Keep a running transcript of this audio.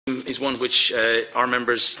is one which our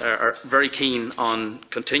members are very keen on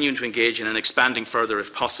continuing to engage in and expanding further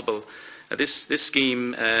if possible. This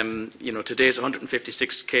scheme, to date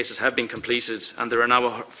 156 cases have been completed, and there are now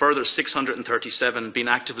a further 637 being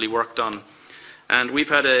actively worked on. And we've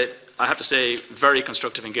had I have to say, very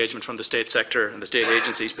constructive engagement from the state sector and the state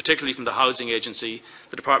agencies, particularly from the Housing Agency,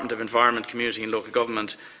 the Department of Environment, Community and Local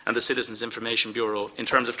Government and the Citizens Information Bureau, in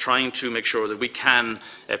terms of trying to make sure that we can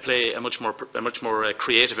play a much more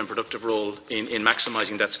creative and productive role in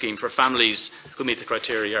maximising that scheme for families who meet the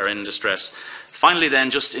criteria are in distress. Finally then,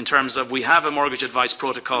 just in terms of, we have a mortgage advice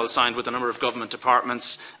protocol signed with a number of government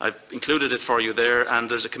departments. I've included it for you there, and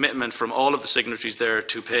there's a commitment from all of the signatories there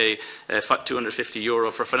to pay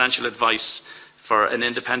 €250 for financial advice for an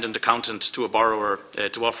independent accountant to a borrower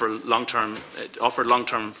to offer long-term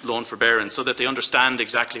loan forbearance, so that they understand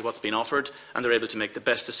exactly what's been offered and they're able to make the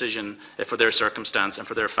best decision for their circumstance and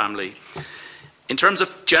for their family. In terms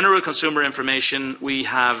of general consumer information, we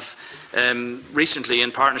have recently,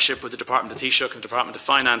 in partnership with the Department of Taoiseach and Department of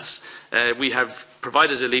Finance, we have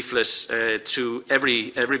provided a leaflet to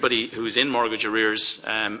everybody who is in mortgage arrears,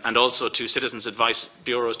 and also to citizens' advice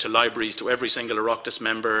bureaus, to libraries, to every single Oireachtas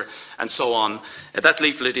member, and so on. That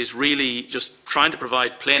leaflet is really just trying to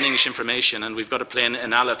provide plain English information, and we've got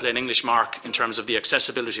an ALA plain English mark in terms of the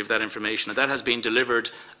accessibility of that information. And that has been delivered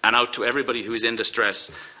and out to everybody who is in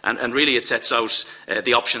distress. And really it sets out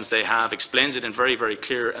the options they have, explains it in very, very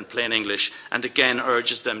clear and plain English, and again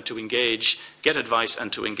urges them to engage, get advice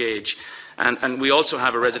and to engage. And we also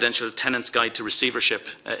have a residential tenants guide to receivership,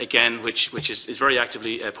 again, which is very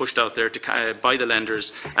actively pushed out there by the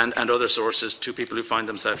lenders and other sources to people who find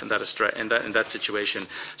themselves in that situation.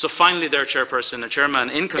 So finally there, Chairperson and Chairman,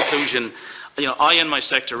 in conclusion, I and my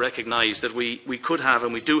sector recognise that we could have,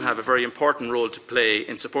 and we do have, a very important role to play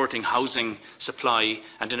in supporting housing supply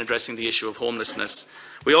and in addressing the issue of homelessness.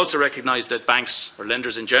 We also recognise that banks, or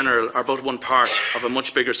lenders in general, are but one part of a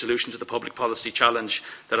much bigger solution to the public policy challenge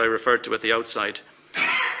that I referred to at the outside.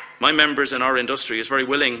 My members and our industry is very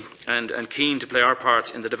willing and keen to play our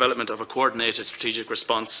part in the development of a coordinated strategic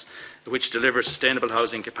response which delivers sustainable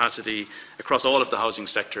housing capacity across all of the housing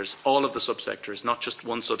sectors, all of the subsectors, not just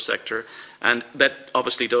one subsector, and that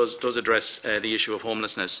obviously does address the issue of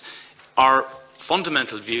homelessness. Our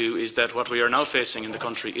fundamental view is that what we are now facing in the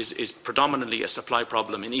country is predominantly a supply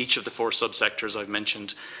problem in each of the 4 subsectors I've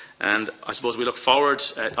mentioned. And I suppose we look forward,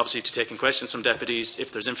 obviously, to taking questions from deputies.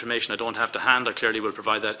 If there's information I don't have to hand, I clearly will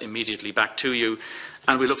provide that immediately back to you.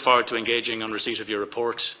 And we look forward to engaging on receipt of your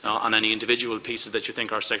report on any individual pieces that you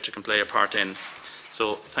think our sector can play a part in.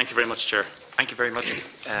 So thank you very much, Chair. Thank you very much,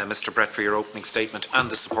 Mr Brett, for your opening statement and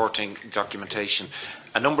the supporting documentation.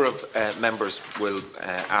 A number of members will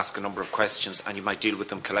ask a number of questions, and you might deal with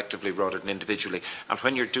them collectively rather than individually. And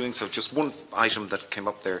when you're doing so, just one item that came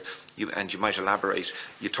up there, and you might elaborate.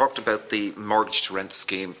 You talked about the mortgage to rent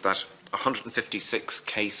scheme, that 156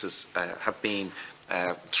 cases have been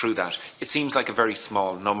through that. It seems like a very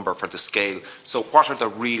small number for the scale. So what are the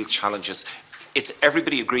real challenges?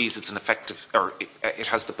 Everybody agrees it's an effective, or it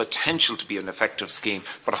has the potential to be an effective scheme,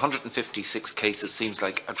 but 156 cases seems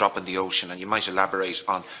like a drop in the ocean, and you might elaborate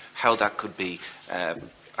on how that could be,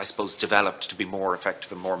 I suppose, developed to be more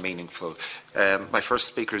effective and more meaningful. My first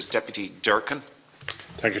speaker is Deputy Durkin.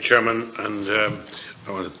 Thank you, Chairman, and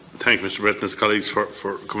I want to thank Mr Brett and his colleagues for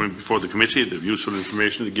coming before the committee. They have useful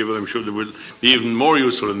information to give, and I'm sure they will be even more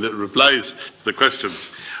useful in the replies to the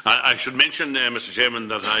questions. I should mention, Mr Chairman,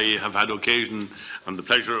 that I have had occasion and the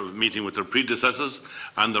pleasure of meeting with their predecessors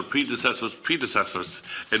and their predecessors' predecessors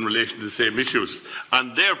in relation to the same issues,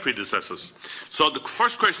 and their predecessors. So the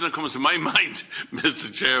first question that comes to my mind,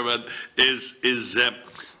 Mr Chairman, is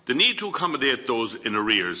the need to accommodate those in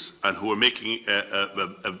arrears and who are making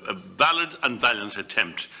a valid and valiant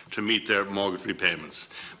attempt to meet their mortgage repayments.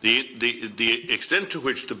 The extent to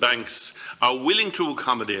which the banks are willing to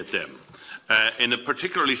accommodate them in a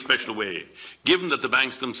particularly special way, given that the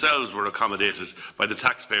banks themselves were accommodated by the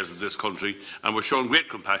taxpayers of this country and were shown great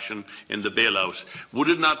compassion in the bailout, would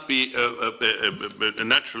it not be a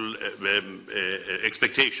natural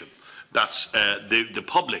expectation that the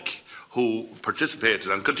public who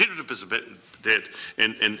participated and continue to participate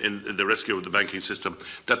in the rescue of the banking system,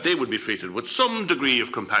 that they would be treated with some degree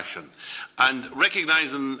of compassion, and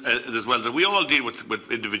recognising as well that we all deal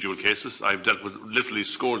with individual cases. I've dealt with literally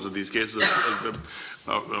scores of these cases, as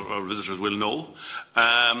our visitors will know.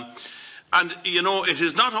 And, it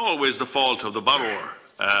is not always the fault of the borrower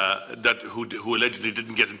who allegedly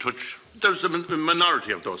didn't get in touch. There's a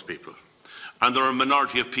minority of those people. And there are a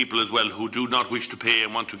minority of people as well who do not wish to pay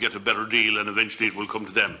and want to get a better deal, and eventually it will come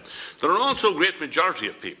to them. There are also a great majority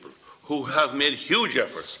of people who have made huge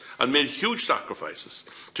efforts and made huge sacrifices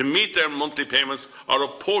to meet their monthly payments or a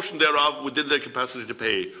portion thereof within their capacity to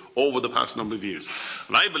pay over the past number of years.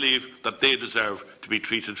 And I believe that they deserve to be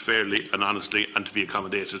treated fairly and honestly and to be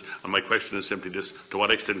accommodated. And my question is simply this: to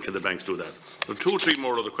what extent can the banks do that? Well, 2 or 3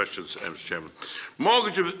 more other questions, Mr. Chairman.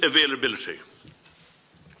 Mortgage availability.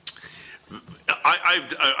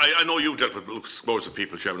 I know you've dealt with scores of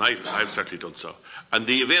people, Chairman. I've certainly done so. And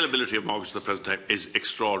the availability of mortgages at the present time is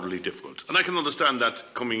extraordinarily difficult. And I can understand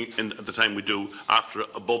that coming in at the time we do, after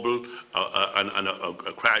a bubble and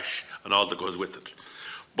a crash and all that goes with it.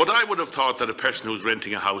 But I would have thought that a person who's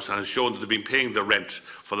renting a house and has shown that they've been paying their rent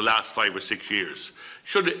for the last 5 or 6 years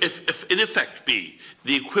should, if in effect, be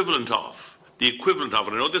the equivalent of, and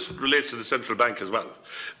I know this relates to the central bank as well,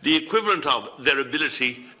 the equivalent of their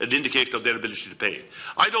ability, an indication of their ability to pay.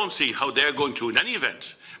 I don't see how they're going to, in any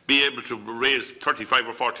event, be able to raise 35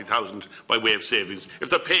 or 40,000 by way of savings if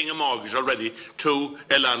they're paying a mortgage already to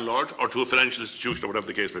a landlord or to a financial institution or whatever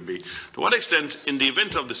the case may be. To what extent, in the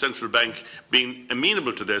event of the central bank being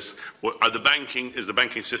amenable to this, is the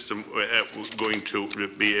banking system going to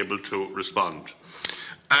be able to respond?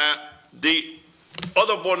 The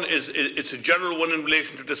other one is, it's a general one in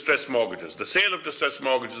relation to distressed mortgages. The sale of distressed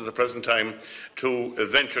mortgages at the present time to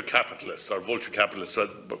venture capitalists or vulture capitalists,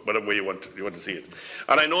 whatever way you want to see it.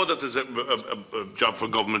 And I know that there's a job for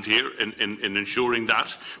government here in ensuring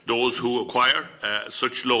that those who acquire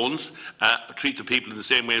such loans treat the people in the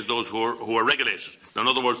same way as those who are regulated. Now, in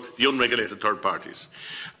other words, the unregulated third parties.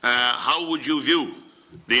 How would you view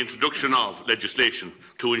the introduction of legislation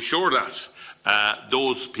to ensure that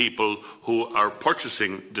those people who are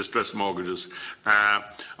purchasing distressed mortgages,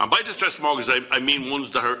 and by distressed mortgages I mean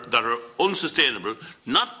ones that are unsustainable,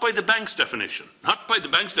 not by the bank's definition,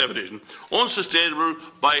 unsustainable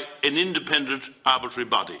by an independent arbitrary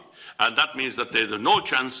body. And that means that there's no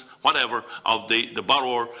chance whatever of the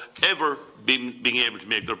borrower ever being able to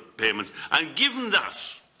make their payments. And given that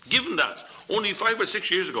only 5 or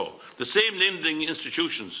 6 years ago the same lending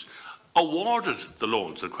institutions awarded the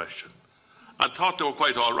loans in question and thought they were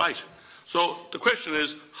quite all right. So the question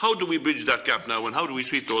is, how do we bridge that gap now, and how do we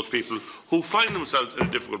treat those people who find themselves in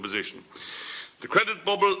a difficult position? The credit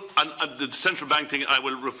bubble and the central bank thing, I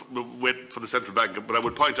will wait for the central bank, but I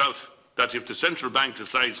would point out that if the central bank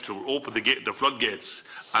decides to open the floodgates,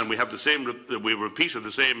 and we repeated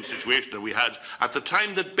the same situation that we had at the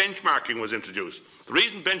time that benchmarking was introduced. The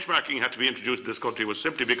reason benchmarking had to be introduced in this country was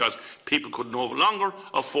simply because people could no longer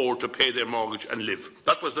afford to pay their mortgage and live.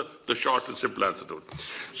 That was the short and simple answer to it.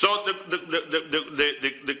 So the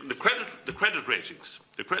credit ratings.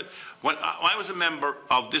 When I was a member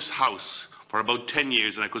of this House for about 10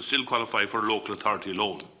 years, and I could still qualify for a local authority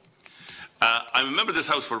loan. I'm a member of this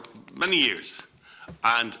House for many years,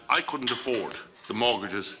 and I couldn't afford the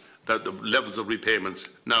mortgages, the levels of repayments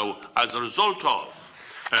now, as a result of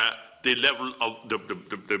the level of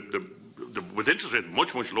with interest rate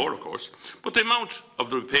much lower, of course, but the amount of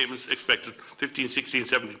the repayments expected, 15, 16,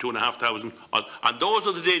 72,500, and those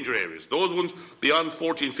are the danger areas. Those ones beyond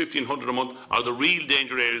 1,400, 1,500 a month are the real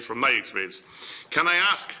danger areas from my experience. Can I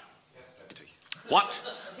ask? Yes, Deputy. What?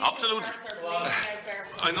 Absolutely.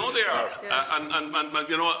 I know they are. And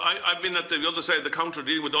you know, I've been at the other side of the counter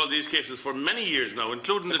dealing with all these cases for many years now,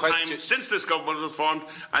 including the time since this government was formed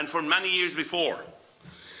and for many years before.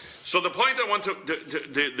 So the point I want to,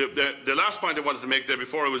 the last point I wanted to make there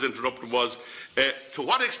before I was interrupted was, to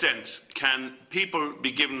what extent can people be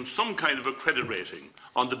given some kind of a credit rating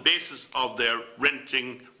on the basis of their rent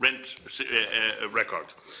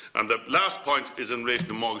record? And the last point is in relation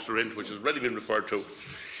to mortgage to rent, which has already been referred to.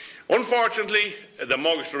 Unfortunately, the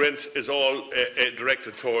mortgage to rent is all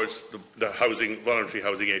directed towards the voluntary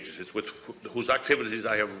housing agencies, whose activities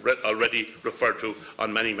I have already referred to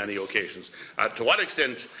on many occasions. To what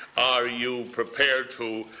extent are you prepared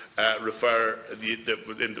to refer,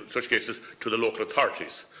 in such cases, to the local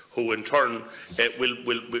authorities, who in turn will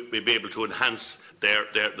be able to enhance their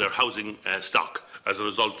housing stock as a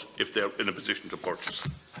result if they're in a position to purchase?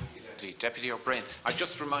 Deputy O'Brien, I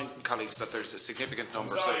just remind colleagues that there's a significant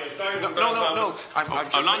number. No. I'm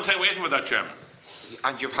a long time waiting for that, Chairman.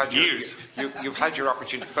 And you've had years. You've had your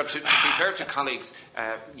opportunity. But to be fair to colleagues,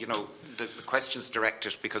 you know, the questions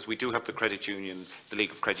directed, because we do have the Credit Union, the League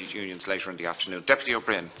of Credit Unions later in the afternoon. Deputy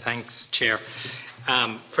O'Brien. Thanks, Chair.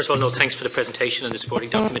 First of all, no thanks for the presentation and the supporting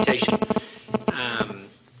documentation.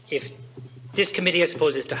 If this committee, I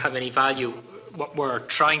suppose, is to have any value, what we're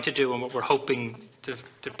trying to do and what we're hoping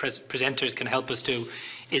presenters can help us do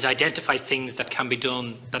is identify things that can be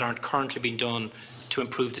done that aren't currently being done to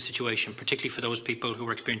improve the situation, particularly for those people who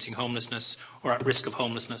are experiencing homelessness or at risk of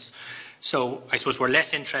homelessness. So I suppose we're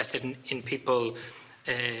less interested in people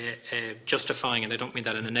justifying, and I don't mean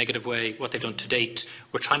that in a negative way, what they've done to date.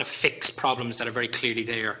 We're trying to fix problems that are very clearly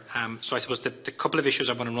there. So I suppose the couple of issues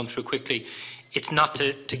I want to run through quickly, it's not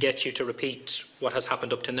to get you to repeat what has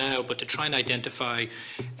happened up to now, but to try and identify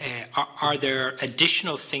are there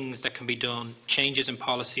additional things that can be done, changes in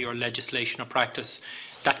policy or legislation or practice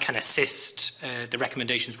that can assist the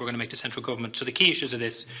recommendations we're going to make to central government. So the key issues are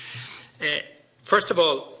this. First of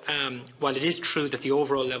all, while it is true that the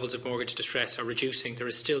overall levels of mortgage distress are reducing, there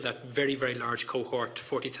is still that very, very large cohort,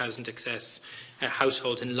 40,000 excess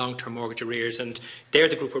households in long-term mortgage arrears, and they're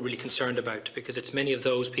the group we're really concerned about, because it's many of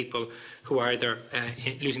those people who are either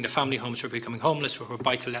losing their family homes, who are becoming homeless, or who are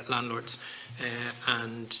buy-to-let landlords,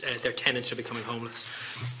 and their tenants are becoming homeless.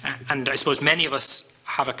 And I suppose many of us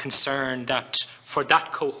have a concern that for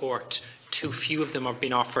that cohort, too few of them have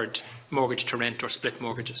been offered mortgage to rent or split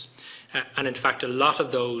mortgages. And in fact, a lot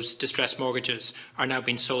of those distressed mortgages are now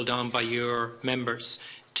being sold on by your members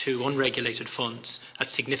to unregulated funds at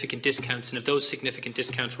significant discounts. And if those significant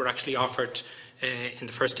discounts were actually offered in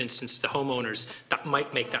the first instance to the homeowners, that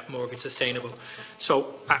might make that mortgage sustainable.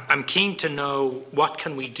 So I'm keen to know what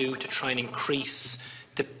can we do to try and increase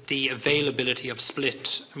the availability of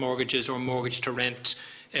split mortgages or mortgage to rent,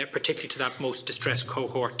 particularly to that most distressed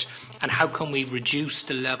cohort, and how can we reduce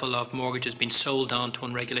the level of mortgages being sold on to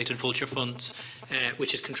unregulated vulture funds,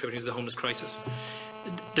 which is contributing to the homeless crisis.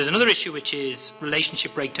 There's another issue, which is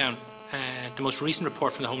relationship breakdown. The most recent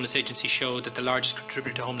report from the Homeless Agency showed that the largest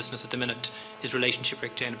contributor to homelessness at the minute is relationship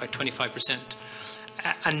breakdown, about 25%.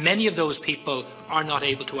 And many of those people are not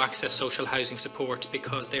able to access social housing support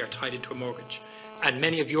because they are tied into a mortgage. And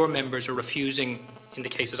many of your members are refusing, in the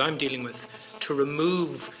cases I'm dealing with, to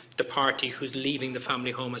remove the party who's leaving the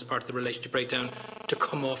family home as part of the relationship breakdown to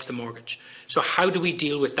come off the mortgage. So how do we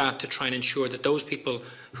deal with that to try and ensure that those people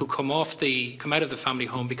who come out of the family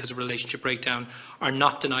home because of relationship breakdown are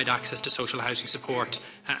not denied access to social housing support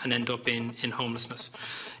and end up in homelessness?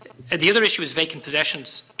 The other issue is vacant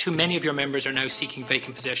possessions. Too many of your members are now seeking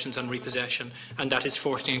vacant possessions on repossession, and that is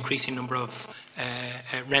forcing an increasing number of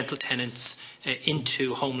rental tenants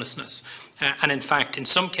into homelessness. And in fact, in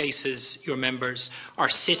some cases, your members are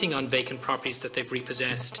sitting on vacant properties that they've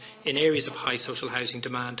repossessed in areas of high social housing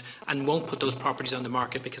demand and won't put those properties on the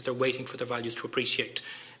market because they're waiting for their values to appreciate.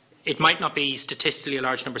 It might not be statistically a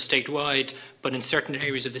large number statewide, but in certain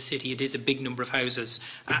areas of the city it is a big number of houses,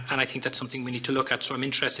 and I think that's something we need to look at, so I'm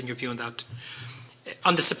interested in your view on that.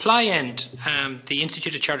 On the supply end, the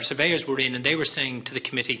Institute of Chartered Surveyors were in, and they were saying to the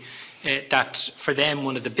committee that for them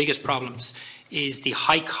one of the biggest problems is the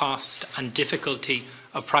high cost and difficulty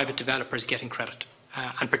of private developers getting credit,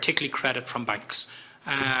 and particularly credit from banks.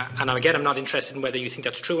 And again, I'm not interested in whether you think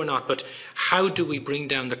that's true or not, but how do we bring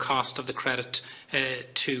down the cost of the credit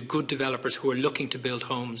to good developers who are looking to build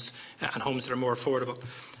homes and homes that are more affordable?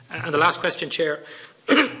 And the last question, Chair.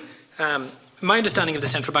 My understanding of the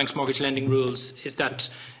Central Bank's mortgage lending rules is that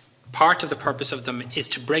part of the purpose of them is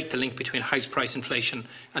to break the link between house price inflation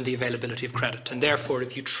and the availability of credit. And therefore,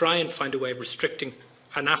 if you try and find a way of restricting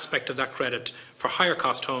an aspect of that credit for higher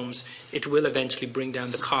cost homes, it will eventually bring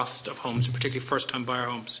down the cost of homes, particularly first-time buyer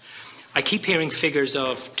homes. I keep hearing figures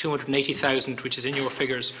of 280,000, which is in your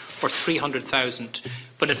figures, or 300,000.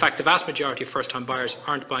 But in fact, the vast majority of first-time buyers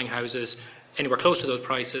aren't buying houses anywhere close to those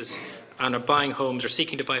prices and are buying homes or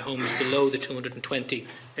seeking to buy homes below the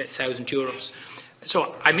 220,000 euros.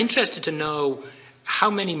 So I'm interested to know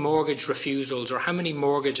how many mortgage refusals or how many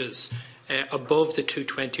mortgages above the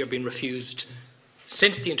 220 are being refused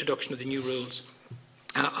since the introduction of the new rules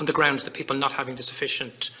on the grounds that people not having the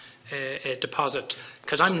sufficient deposit,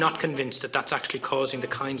 because I'm not convinced that that's actually causing the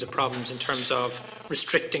kinds of problems in terms of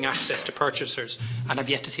restricting access to purchasers, and I've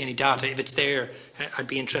yet to see any data. If it's there, I'd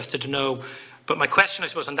be interested to know. But my question, I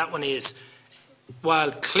suppose, on that one is,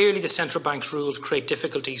 while clearly the central bank's rules create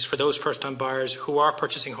difficulties for those first-time buyers who are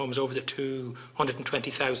purchasing homes over the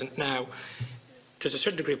 220,000 now, there's a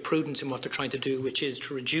certain degree of prudence in what they're trying to do, which is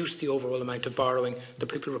to reduce the overall amount of borrowing that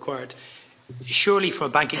people required. Surely, from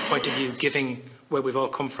a banking point of view, given where we've all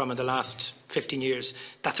come from in the last 15 years,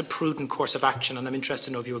 that's a prudent course of action, and I'm interested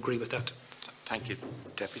to know if you agree with that. Thank you,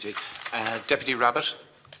 Deputy. Deputy Rabbit.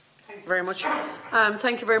 Thank you very much.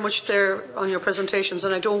 Thank you very much there on your presentations,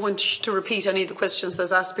 and I don't want to repeat any of the questions that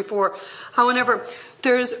was asked before. However,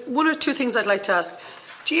 there's one or two things I'd like to ask.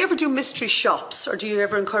 Do you ever do mystery shops, or do you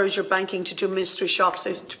ever encourage your banking to do mystery shops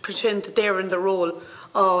to pretend that they're in the role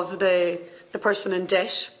of the person in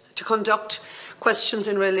debt to conduct? questions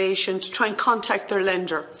in relation to try and contact their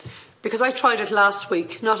lender. Because I tried it last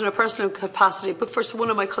week, not in a personal capacity, but for one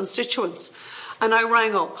of my constituents. And I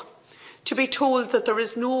rang up to be told that there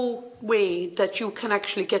is no way that you can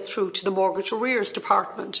actually get through to the mortgage arrears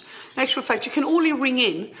department. In actual fact, you can only ring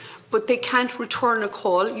in, but they can't return a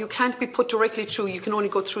call. You can't be put directly through. You can only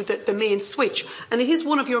go through the main switch. And it is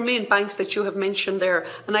one of your main banks that you have mentioned there.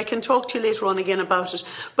 And I can talk to you later on again about it.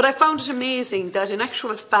 But I found it amazing that in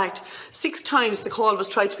actual fact, 6 times the call was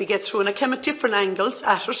tried to be get through, and I came at different angles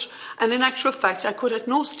at it. And in actual fact, I could at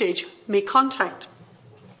no stage make contact.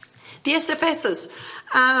 The SFSs.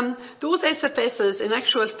 Those SFSs, in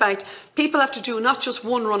actual fact, people have to do not just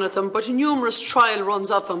one run at them, but numerous trial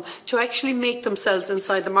runs of them to actually make themselves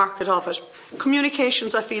inside the market of it.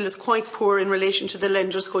 Communications, I feel, is quite poor in relation to the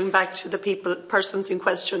lenders going back to the persons in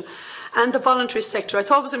question. And the voluntary sector. I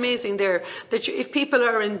thought it was amazing there that if people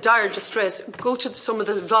are in dire distress, go to some of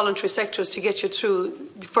the voluntary sectors to get you through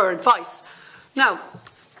for advice. Now,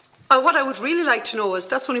 what I would really like to know is,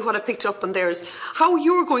 that's only what I picked up on there, is how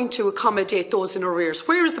you're going to accommodate those in arrears.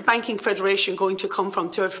 Where is the Banking Federation going to come from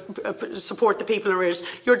to support the people in arrears?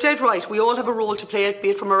 You're dead right. We all have a role to play,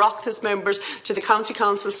 be it from Oireachtas members to the county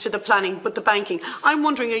councils to the planning, but the banking. I'm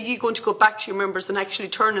wondering, are you going to go back to your members and actually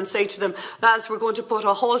turn and say to them, lads, we're going to put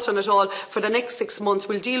a halt on it all for the next 6 months.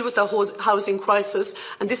 We'll deal with the housing crisis,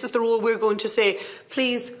 and this is the role we're going to say.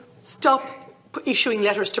 Please stop issuing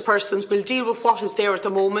letters to persons. We'll deal with what is there at the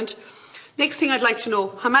moment. Next thing I'd like to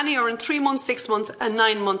know, how many are in 3 months, 6 months and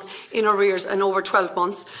 9 months in arrears and over 12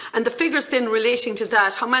 months? And the figures then relating to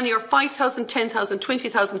that, how many are 5,000, 10,000,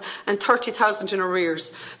 20,000 and 30,000 in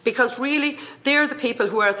arrears? Because really, they're the people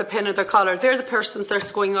who are at the pen of their collar. They're the persons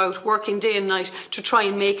that's going out, working day and night to try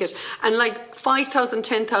and make it. And like 5,000,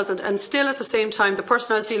 10,000, and still at the same time, the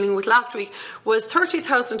person I was dealing with last week was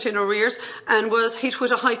 30,000 in arrears and was hit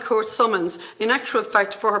with a High Court summons, in actual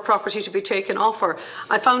fact, for her property to be taken off her.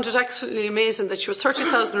 I found it absolutely amazing that she was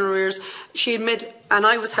 30,000 in arrears. She admitted, and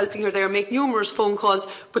I was helping her there, make numerous phone calls,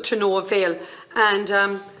 but to no avail.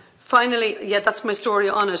 And finally, yeah, that's my story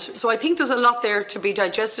on it. So I think there's a lot there to be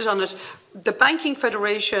digested on it. The Banking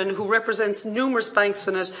Federation, who represents numerous banks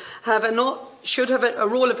in it, should have a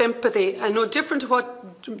role of empathy, and no different to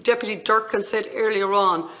what Deputy Durkin said earlier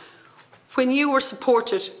on. When you were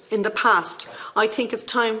supported in the past, I think it's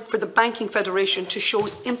time for the Banking Federation to show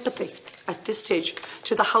empathy at this stage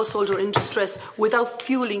to the householder in distress without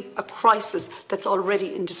fuelling a crisis that's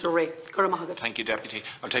already in disarray. Thank you, Deputy.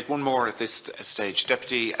 I'll take one more at this stage.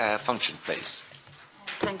 Deputy Function, please.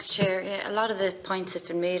 Thanks, Chair. Yeah, a lot of the points have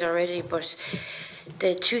been made already, but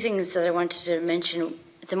the 2 things that I wanted to mention,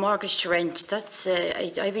 the mortgage to rent, that's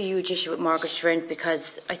I have a huge issue with mortgage to rent,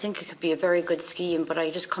 because I think it could be a very good scheme, but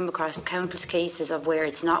I just come across countless cases of where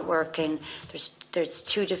it's not working. There's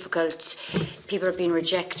too difficult, people are being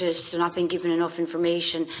rejected, they're not being given enough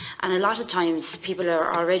information, and a lot of times people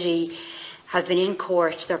are already have been in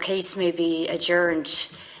court, their case may be adjourned,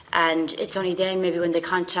 and it's only then maybe when they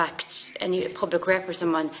contact any public rep or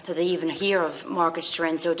someone that they even hear of mortgage to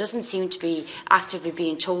rent. So it doesn't seem to be actively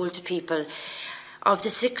being told to people. Of the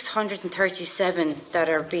 637 that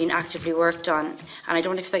are being actively worked on, and I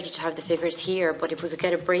don't expect you to have the figures here, but if we could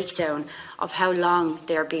get a breakdown of how long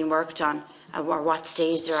they are being worked on, or what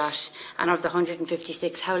stage they're at, and of the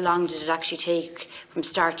 156, how long did it actually take from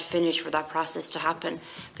start to finish for that process to happen?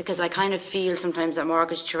 Because I kind of feel sometimes that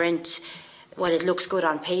mortgage to rent, while it looks good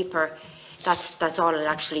on paper, that's all it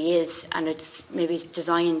actually is, and it's maybe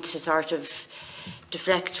designed to sort of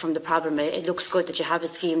deflect from the problem. It looks good that you have a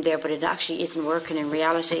scheme there, but it actually isn't working in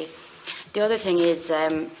reality. The other thing is,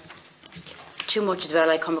 too much as well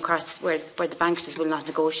I come across where the banks will not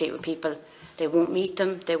negotiate with people. They won't meet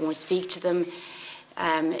them, they won't speak to them.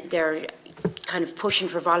 They're kind of pushing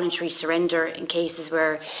for voluntary surrender in cases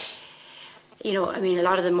where, you know, I mean, a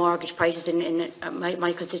lot of the mortgage prices in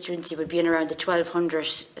my constituency would be in around the 1,200,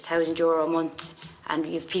 €1,000 a month, and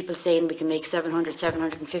you have people saying we can make 700,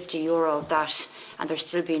 €750 of that, and they're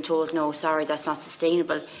still being told, no, sorry, that's not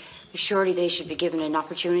sustainable. Surely they should be given an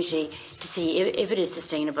opportunity to see if it is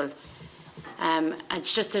sustainable. And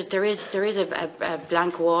it's just that there is a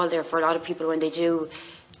blank wall there for a lot of people when they do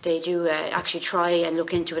actually try and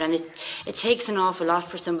look into it, and it takes an awful lot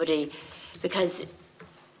for somebody, because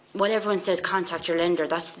when everyone says contact your lender,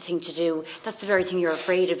 that's the thing to do. That's the very thing you're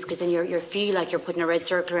afraid of, because then you feel like you're putting a red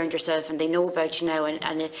circle around yourself, and they know about you now,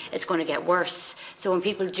 and it's going to get worse. So when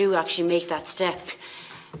people do actually make that step,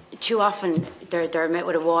 too often they're met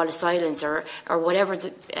with a wall of silence, or whatever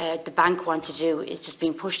the bank want to do is just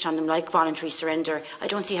being pushed on them, like voluntary surrender. I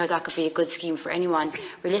don't see how that could be a good scheme for anyone.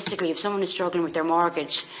 Realistically, if someone is struggling with their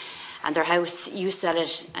mortgage and their house, you sell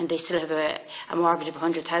it and they still have a mortgage of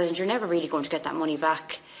 100,000, you're never really going to get that money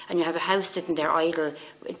back. And you have a house sitting there idle.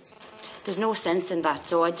 There's no sense in that.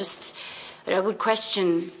 So I would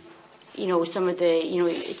question, you know, some of the, you know,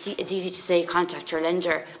 it's easy to say contact your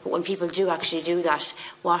lender, but when people do actually do that,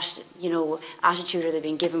 what, you know, attitude are they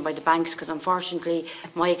being given by the banks? Because unfortunately,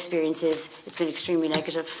 my experience is it's been extremely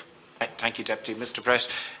negative. Thank you, Deputy. Mr. Brett,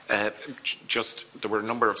 there were a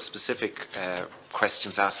number of specific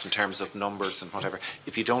questions asked in terms of numbers and whatever.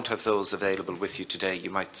 If you don't have those available with you today, you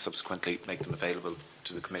might subsequently make them available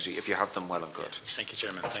to the committee. If you have them, well and good. Thank you,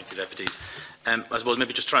 Chairman. Thank you, Deputies. I suppose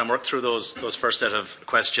maybe just try and work through those first set of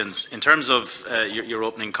questions. In terms of your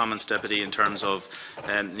opening comments, Deputy, in terms of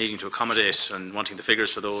needing to accommodate and wanting the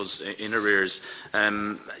figures for those in arrears,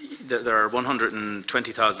 there are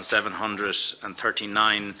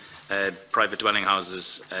 120,739 private dwelling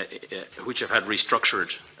houses which have had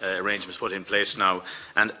restructured arrangements put in place now,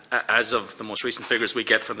 and as of the most recent figures we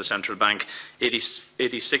get from the Central Bank,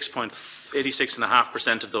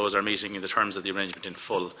 86.5% of those are meeting the terms of the arrangement in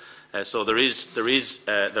full. So there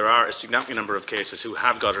are a significant number of cases who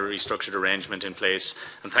have got a restructured arrangement in place,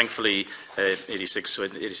 and thankfully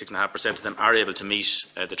 86.5% of them are able to meet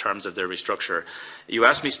the terms of their restructure. You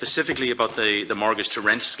asked me specifically about the mortgage to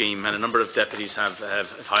rent scheme, and a number of deputies have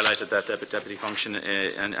highlighted that, Deputy Function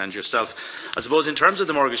and yourself. I suppose in terms of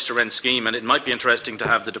the mortgage to rent scheme, and it might be interesting to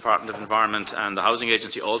have the Department of Environment and the Housing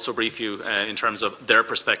Agency also brief you in terms of their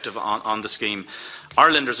perspective on the scheme. Our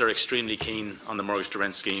lenders are extremely keen on the mortgage to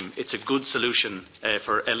rent scheme. It's a good solution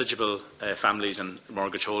for eligible families and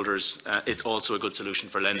mortgage holders. It's also a good solution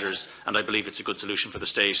for lenders, and I believe it's a good solution for the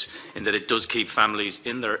state in that it does keep families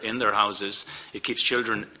in their houses. It keeps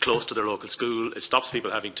children close to their local school. It stops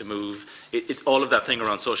people having to move. It's all of that thing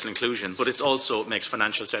around social inclusion, but it also makes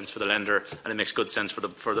financial sense for the lender, and it makes good sense for the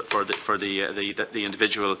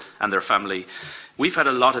individual and their family. We've had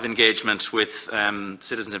a lot of engagement with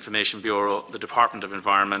Citizens Information Bureau, the Department of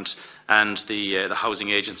Environment and the Housing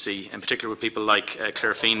Agency, in particular with people like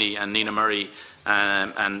Claire Feeney and Nina Murray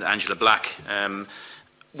and Angela Black. I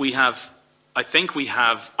think we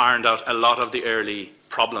have ironed out a lot of the early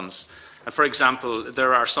problems. For example,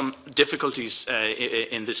 there are some difficulties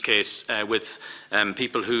in this case with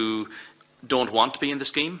people who don't want to be in the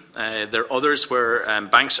scheme. There are others where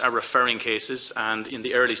banks are referring cases, and in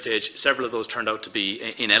the early stage, several of those turned out to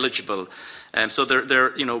be ineligible. So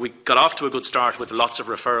we got off to a good start with lots of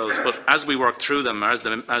referrals, but as we worked through them, as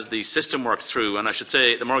the system worked through, and I should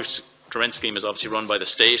say the mortgage to rent scheme is obviously run by the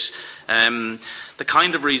state, the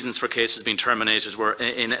kind of reasons for cases being terminated were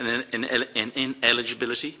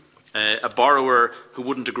ineligibility, a borrower who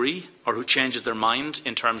wouldn't agree or who changes their mind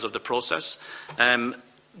in terms of the process,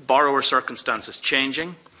 borrower circumstances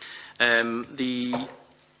changing, the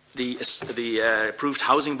approved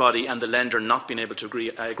housing body and the lender not being able to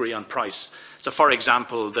agree on price. So, for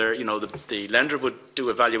example, the lender would do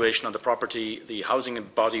a valuation on the property, the housing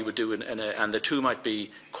body would do, and the two might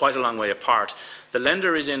be quite a long way apart. The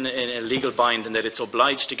lender is in a legal bind in that it's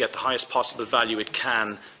obliged to get the highest possible value it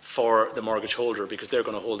can for the mortgage holder because they're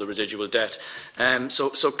going to hold the residual debt.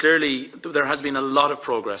 So clearly there has been a lot of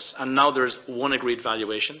progress, and now there's one agreed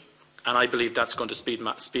valuation, and I believe that's going to speed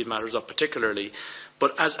matters up particularly.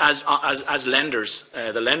 But as lenders,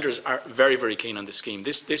 the lenders are very, very keen on this scheme.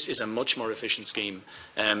 This is a much more efficient scheme.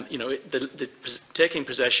 Taking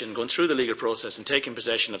possession, going through the legal process and taking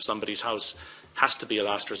possession of somebody's house has to be a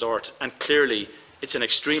last resort. And clearly, it's an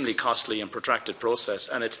extremely costly and protracted process,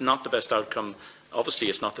 and it's not the best outcome. Obviously,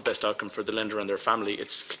 it's not the best outcome for the lender and their family.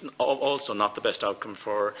 It's also not the best outcome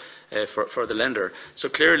for the lender. So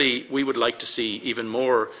clearly, we would like to see even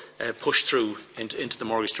more push through into the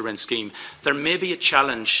mortgage to rent scheme. There may be a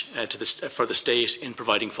challenge for the state in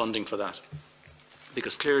providing funding for that,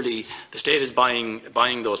 because clearly the state is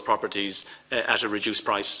buying those properties at a reduced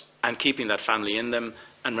price and keeping that family in them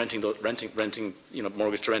and renting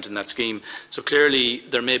mortgage to rent in that scheme. So clearly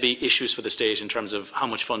there may be issues for the state in terms of how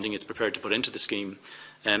much funding it's prepared to put into the scheme.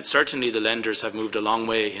 Certainly the lenders have moved a long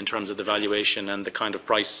way in terms of the valuation and the kind of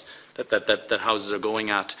price that houses are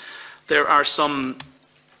going at. There are some,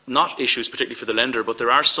 not issues particularly for the lender, but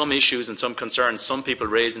there are some issues and some concerns some people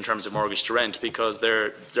raise in terms of mortgage to rent, because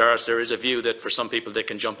there is a view that for some people they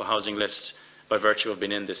can jump a housing list by virtue of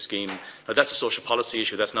being in this scheme. Now, that's a social policy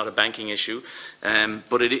issue, that's not a banking issue,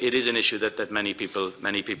 but it is an issue that many people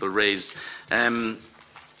raise.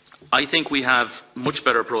 I think we have much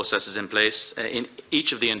better processes in place in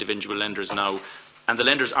each of the individual lenders now. and the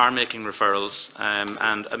lenders are making referrals.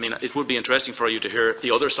 And I mean, it would be interesting for you to hear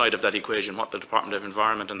the other side of that equation, what the Department of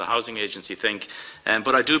Environment and the Housing Agency think.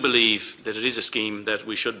 But I do believe that it is a scheme that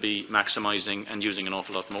we should be maximising and using an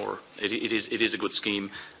awful lot more. It is a good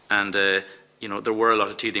scheme, and you know, there were a lot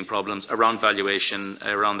of teething problems around valuation,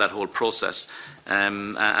 around that whole process,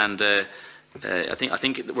 I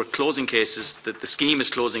think we're closing cases. That the scheme is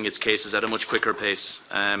closing its cases at a much quicker pace.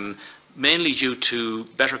 Mainly due to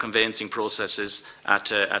better conveyancing processes at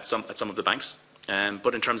some of the banks,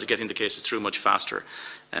 but in terms of getting the cases through much faster.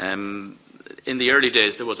 In the early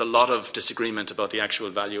days, there was a lot of disagreement about the actual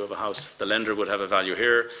value of a house. The lender would have a value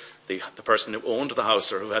here, the person who owned the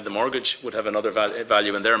house or who had the mortgage would have another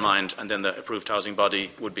value in their mind, and then the approved housing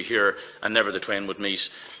body would be here, and never the twain would meet.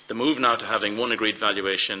 The move now to having one agreed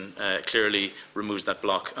valuation clearly removes that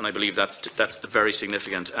block, and I believe that's very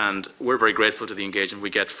significant. And we're very grateful to the engagement we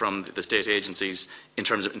get from the state agencies in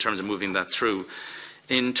terms of moving that through.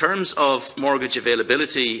 In terms of mortgage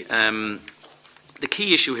availability, the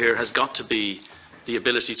key issue here has got to be the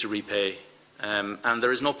ability to repay, and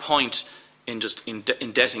there is no point in just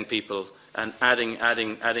indebting people and adding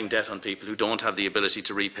debt on people who don't have the ability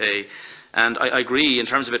to repay. And I agree, in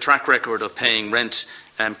terms of a track record of paying rent,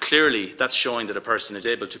 clearly that's showing that a person is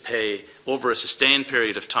able to pay over a sustained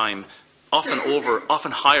period of time, often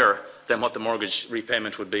higher than what the mortgage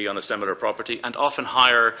repayment would be on a similar property, and often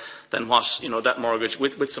higher than what, you know, that mortgage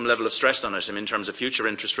with some level of stress on it in terms of future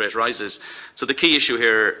interest rate rises. So the key issue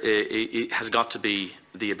here has got to be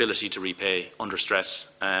the ability to repay under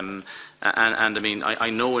stress. And I mean, I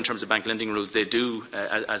know in terms of bank lending rules, they do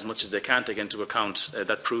as much as they can take into account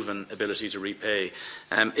that proven ability to repay.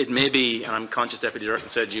 It may be, and I'm conscious Deputy Durkin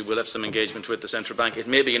said you will have some engagement with the Central Bank, it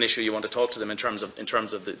may be an issue you want to talk to them in terms of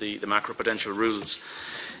the macroprudential rules.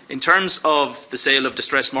 In terms of the sale of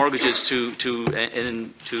distressed mortgages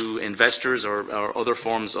to investors or other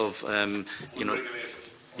forms of, you know,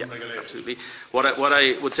 yeah, absolutely. What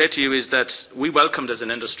I would say to you is that we welcomed as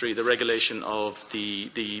an industry the regulation of the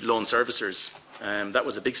loan servicers. That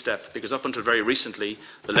was a big step, because up until very recently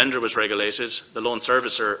the lender was regulated, the loan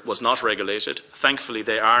servicer was not regulated. Thankfully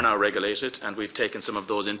they are now regulated, and we've taken some of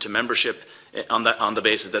those into membership on the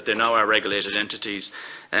basis that they now are regulated entities.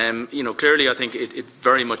 You know, clearly I think it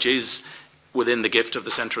very much is within the gift of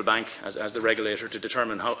the central bank as the regulator to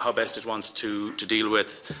determine how best it wants to deal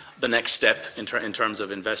with the next step in terms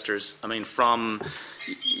of investors. I mean, from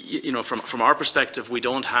our perspective, we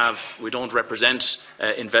don't represent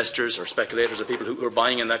investors or speculators or people who are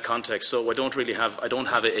buying in that context. So I don't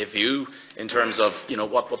have a view in terms of, you know,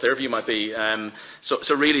 what their view might be.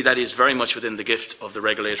 So really that is very much within the gift of the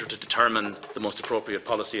regulator to determine the most appropriate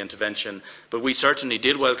policy intervention. But we certainly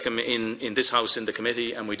did welcome in this House, in the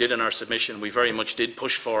committee, and we did in our submission, we very much did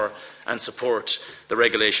push for and support the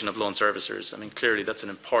regulation of loan servicers. I mean, clearly that's an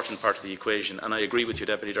important part of the equation, and I agree with you,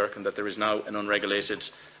 Deputy Durkin, that there is now an unregulated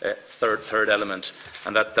third element,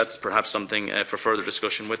 and that's perhaps something for further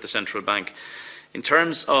discussion with the central bank. In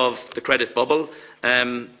terms of the credit bubble,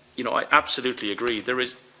 you know, I absolutely agree. There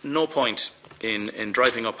is no point in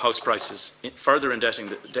driving up house prices,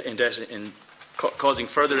 causing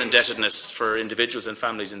further indebtedness for individuals and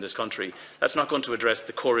families in this country. That's not going to address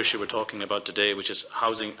the core issue we're talking about today, which is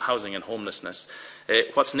housing and homelessness.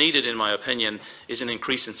 What's needed, in my opinion, is an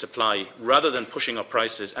increase in supply, rather than pushing up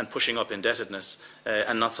prices and pushing up indebtedness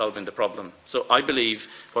and not solving the problem. So I believe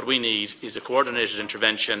what we need is a coordinated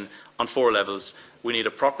intervention on 4 levels. We need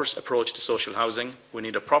a proper approach to social housing. We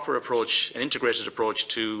need a proper approach, an integrated approach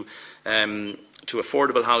to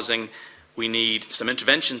affordable housing. We need some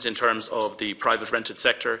interventions in terms of the private rented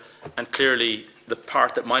sector, and clearly the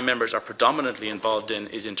part that my members are predominantly involved in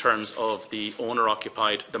is in terms of the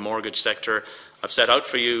owner-occupied, the mortgage sector. I've set out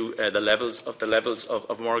for you the levels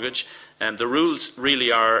of mortgage, and the rules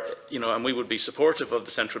really are, you know, and we would be supportive of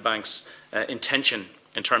the central bank's intention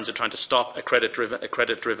in terms of trying to stop a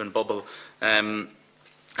credit-driven bubble.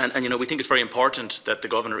 And you know, we think it's very important that the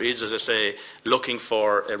Governor is, as I say, looking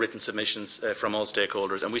for written submissions from all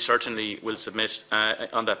stakeholders, and we certainly will submit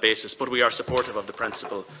on that basis. But we are supportive of the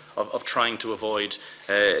principle of trying to avoid,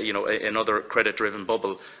 you know, another credit-driven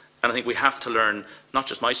bubble. And I think we have to learn, not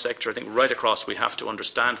just my sector, I think right across we have to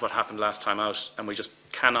understand what happened last time out, and we just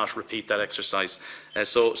cannot repeat that exercise.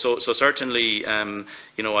 So certainly,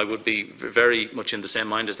 you know, I would be very much in the same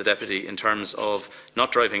mind as the Deputy in terms of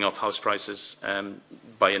not driving up house prices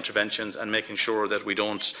by interventions, and making sure that we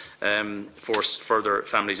don't force further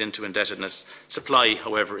families into indebtedness. Supply,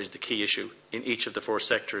 however, is the key issue in each of the 4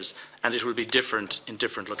 sectors, and it will be different in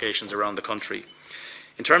different locations around the country.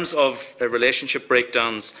 In terms of relationship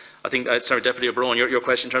breakdowns, I think, sorry, Deputy O'Brien, your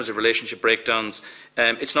question in terms of relationship breakdowns,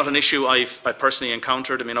 it's not an issue I've personally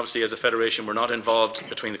encountered. I mean, obviously, as a federation, we're not involved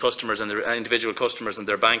between the customers and the individual customers and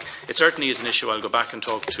their bank. It certainly is an issue I'll go back and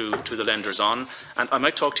talk to the lenders on. And I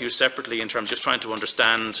might talk to you separately in terms of just trying to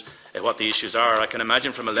understand what the issues are. I can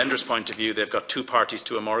imagine from a lender's point of view, they've got two parties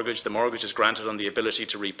to a mortgage. The mortgage is granted on the ability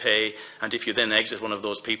to repay, and if you then exit one of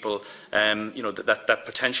those people, that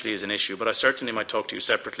potentially is an issue. But I certainly might talk to you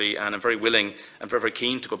separately, and I'm very willing and very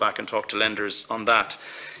keen to go back and talk to lenders on that.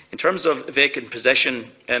 In terms of vacant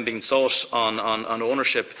possession being sought on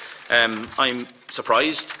ownership, I'm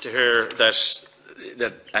surprised to hear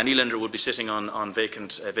that any lender would be sitting on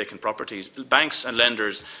vacant properties. Banks and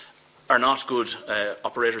lenders are not good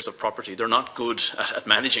operators of property. They're not good at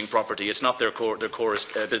managing property. It's not their core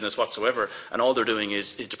business whatsoever, and all they're doing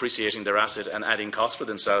is depreciating their asset and adding costs for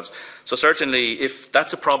themselves. So certainly, if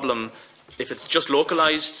that's a problem, if it's just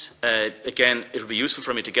localised, again, it would be useful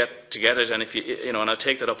for me to get it, and and I'll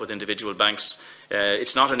take that up with individual banks.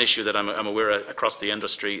 It's not an issue that I'm aware of across the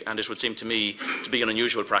industry, and it would seem to me to be an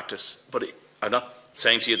unusual practice. But I'm not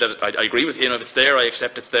saying to you that I agree with you. If it's there, I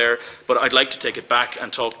accept it's there. But I'd like to take it back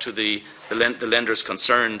and talk to the lenders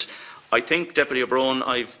concerned. I think, Deputy O'Brien,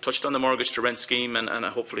 I've touched on the mortgage to rent scheme, and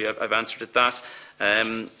hopefully I've answered it that.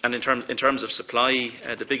 And in terms of supply,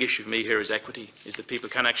 the big issue for me here is equity, is that people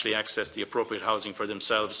can actually access the appropriate housing for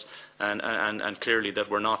themselves, and clearly that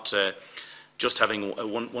we're not just having a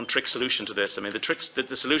one-trick solution to this. I mean,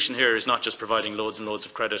 the solution here is not just providing loads and loads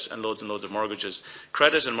of credit and loads of mortgages.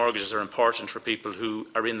 Credit and mortgages are important for people who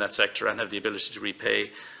are in that sector and have the ability to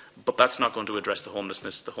repay. But that's not going to address the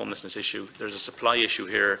homelessness issue. There's a supply issue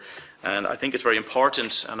here, and I think it's very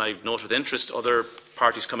important, and I've noted with interest other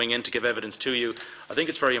parties coming in to give evidence to you. I think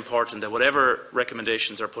it's very important that whatever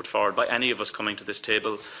recommendations are put forward by any of us coming to this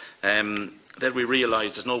table, that we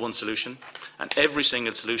realise there's no one solution, and every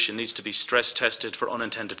single solution needs to be stress tested for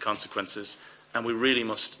unintended consequences. And we really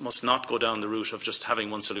must not go down the route of just having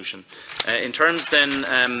one solution. In terms then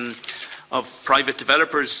of private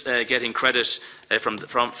developers getting credit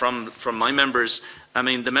from my members, I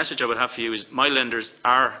mean, the message I would have for you is my lenders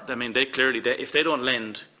are, I mean, if they don't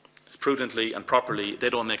lend prudently and properly, they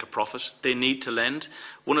don't make a profit. They need to lend.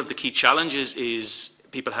 One of the key challenges is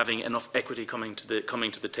people having enough equity coming to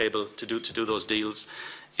the table to do those deals.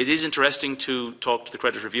 It is interesting to talk to the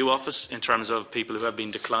Credit Review Office in terms of people who have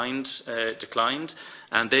been declined,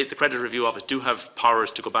 and the Credit Review Office do have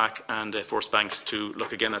powers to go back and force banks to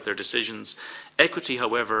look again at their decisions. Equity,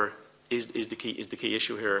 however, is the key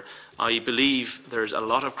issue here. I believe there's a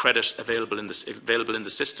lot of credit available in the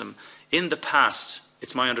system. In the past,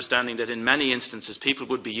 it's my understanding that in many instances people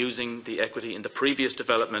would be using the equity in the previous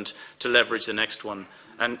development to leverage the next one.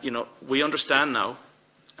 And we understand now,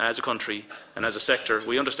 as a country and as a sector,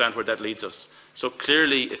 we understand where that leads us. So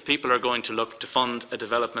clearly, if people are going to look to fund a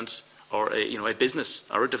development or a business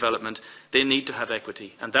or a development, they need to have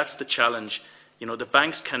equity, and that's the challenge. The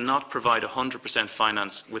banks cannot provide 100%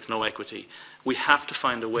 finance with no equity. We have to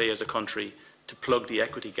find a way as a country to plug the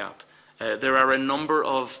equity gap. There are a number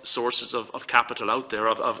of sources of capital out there,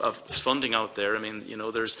 of funding out there. I mean,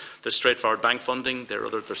 there's straightforward bank funding,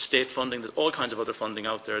 there's state funding, there's all kinds of other funding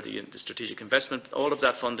out there, the strategic investment, all of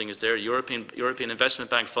that funding is there, European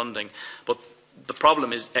Investment Bank funding. But the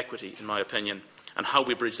problem is equity, in my opinion, and how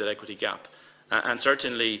we bridge that equity gap. And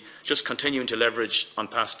certainly, just continuing to leverage on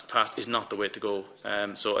past is not the way to go.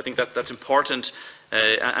 So I think that's important.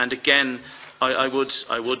 And again, I would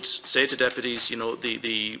say to deputies,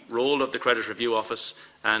 the role of the Credit Review Office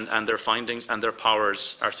and their findings and their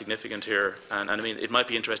powers are significant here. And I mean, it might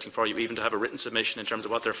be interesting for you even to have a written submission in terms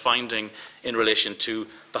of what they're finding in relation to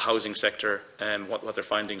the housing sector, what their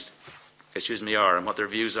findings, are, and what their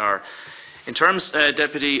views are. In terms,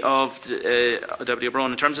 Deputy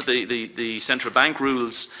O'Brien, in terms of the central bank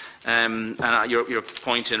rules, and your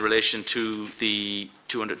point in relation to the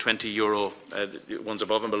 €220, ones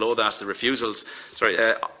above and below that, the refusals,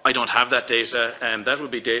 I don't have that data. That would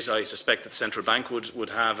be data I suspect that the central bank would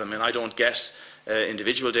have. I mean, I don't get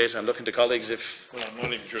individual data. I'm looking to colleagues if... Well, I'm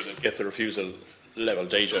not even sure they'd get the refusal level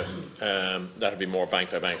data. That would be more bank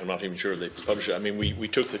by bank. I'm not even sure they publish it. I mean, we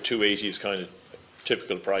took the 280s kind of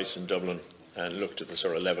typical price in Dublin and looked at the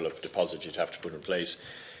sort of level of deposit you'd have to put in place.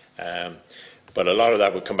 But a lot of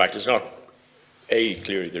that would come back. There's not,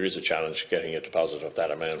 clearly there is a challenge getting a deposit of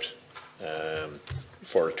that amount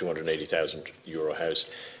for a €280,000 house.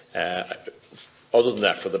 Other than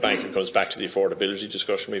that, for the bank, it comes back to the affordability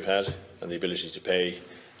discussion we've had and the ability to pay.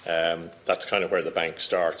 That's kind of where the bank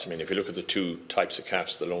starts. I mean, if you look at the two types of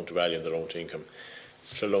caps, the loan to value and the loan to income,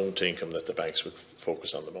 it's the loan to income that the banks would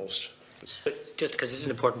focus on the most. Just because this is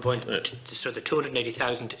an important point, so the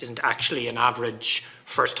 280,000 isn't actually an average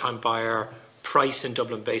first-time buyer price in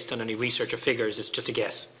Dublin based on any research or figures, it's just a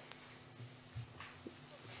guess.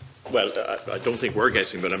 Well, I don't think we're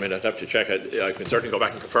guessing, but I mean, I'd have to check. I can certainly go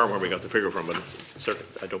back and confirm where we got the figure from, but it's certain,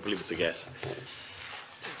 I don't believe it's a guess.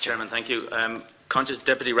 Chairman, thank you. Conscious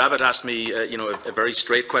Deputy Rabbit asked me, a very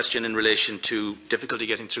straight question in relation to difficulty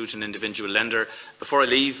getting through to an individual lender. Before I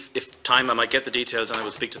leave, if time, I might get the details and I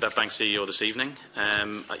will speak to that bank CEO this evening.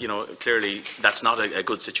 Clearly that's not a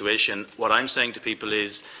good situation. What I'm saying to people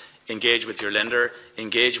is engage with your lender,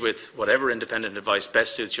 engage with whatever independent advice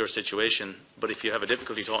best suits your situation. But if you have a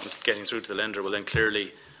difficulty getting through to the lender, well then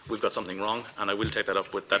clearly we've got something wrong, and I will take that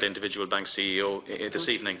up with that individual bank CEO this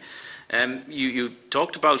evening. You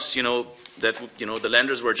talked about, that the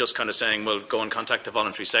lenders were just kind of saying, well, go and contact the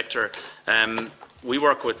voluntary sector. We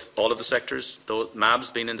work with all of the sectors, though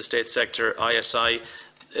MABS being in the state sector, ISI.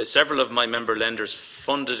 Several of my member lenders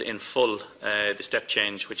funded in full the Step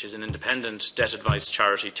Change, which is an independent debt advice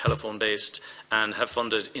charity, telephone-based, and have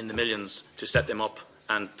funded in the millions to set them up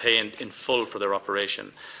and pay in full for their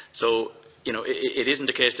operation. So, it isn't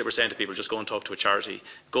the case that we're saying to people, just go and talk to a charity.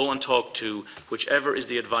 Go and talk to whichever is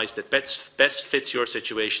the advice that best fits your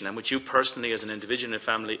situation and which you personally as an individual and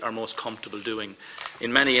family are most comfortable doing.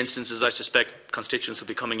 In many instances, I suspect constituents will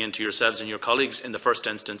be coming into yourselves and your colleagues in the first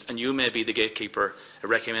instance, and you may be the gatekeeper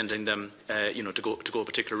recommending them to go a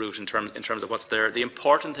particular route in terms of what's there. The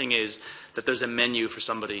important thing is that there's a menu for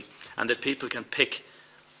somebody and that people can pick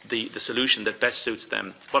the solution that best suits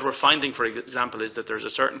them. What we're finding, for example, is that there's a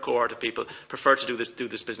certain cohort of people prefer to do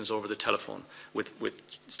this business over the telephone with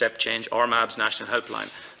Step Change or MABS National Helpline.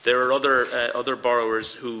 There are other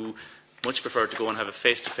borrowers who much prefer to go and have a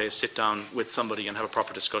face-to-face sit-down with somebody and have a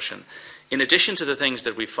proper discussion. In addition to the things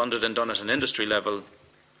that we've funded and done at an industry level,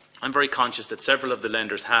 I'm very conscious that several of the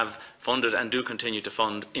lenders have funded and do continue to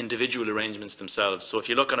fund individual arrangements themselves. So if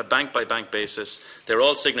you look on a bank-by-bank basis, they're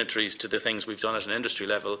all signatories to the things we've done at an industry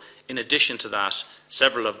level. In addition to that,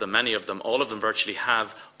 several of them, many of them, all of them virtually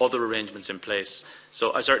have other arrangements in place.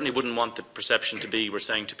 So I certainly wouldn't want the perception to be we're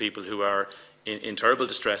saying to people who are in terrible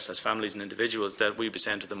distress as families and individuals that we'd be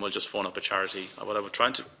saying to them, well, just phone up a charity. What I was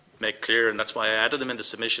trying to make clear, and that's why I added them in the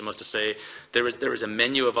submission, was to say there is a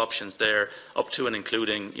menu of options there, up to and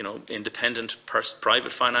including independent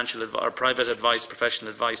private financial or private advice,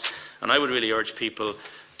 professional advice, and I would really urge people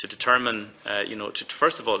to determine,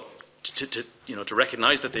 first of all, to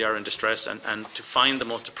recognise that they are in distress and to find the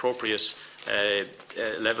most appropriate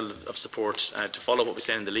level of support, to follow what we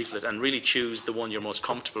say in the leaflet and really choose the one you're most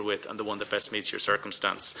comfortable with and the one that best meets your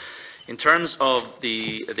circumstance. In terms of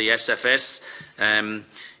the SFS,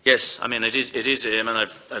 yes, I mean, it is. I mean, I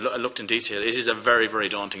looked in detail. It is a very, very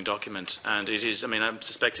daunting document, and it is. I mean, I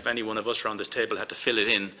suspect if any one of us around this table had to fill it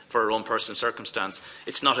in for our own personal circumstance,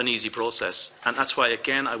 it's not an easy process, and that's why,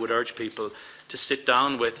 again, I would urge people to sit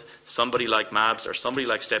down with somebody like MABS or somebody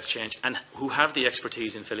like Step Change, and who have the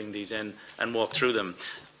expertise in filling these in and walk through them.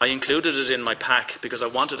 I included it in my pack because I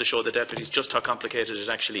wanted to show the deputies just how complicated it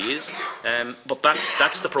actually is. But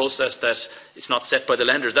that's the process that it's not set by the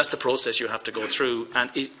lenders. That's the process you have to go through, and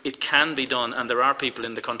it can be done. And there are people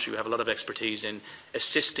in the country who have a lot of expertise in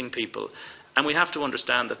assisting people. And we have to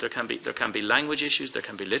understand that there can be language issues, there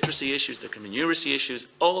can be literacy issues, there can be numeracy issues.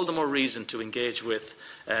 All the more reason to engage with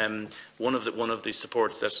one of the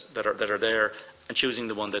supports that are there, and choosing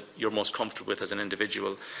the one that you're most comfortable with as an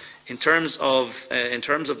individual. In terms of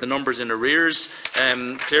the numbers in arrears,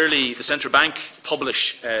 clearly the Central Bank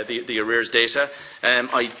publish the arrears data.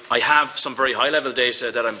 I have some very high-level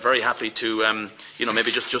data that I'm very happy to,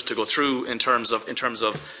 maybe just to go through in terms of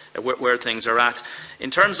where things are at. In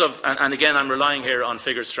terms of, and again, I'm relying here on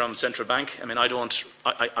figures from Central Bank. I mean,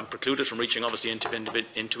 I'm precluded from reaching obviously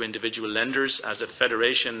into individual lenders. As a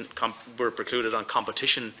federation, we're precluded on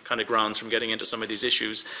competition kind of grounds from getting into some of these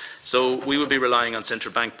issues. So we would be relying on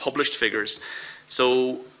Central Bank published figures.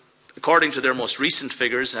 So according to their most recent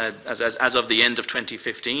figures, as of the end of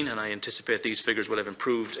 2015, and I anticipate these figures will have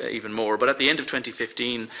improved even more, but at the end of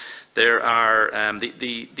 2015, there are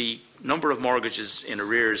the number of mortgages in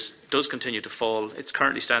arrears does continue to fall. It's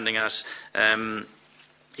currently standing at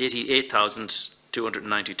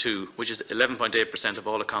 88,292, which is 11.8% of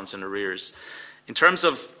all accounts in arrears. In terms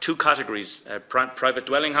of two categories, private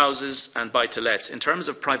dwelling houses and buy-to-lets. In terms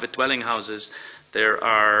of private dwelling houses, there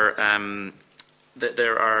are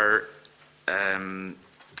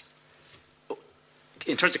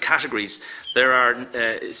in terms of categories, there are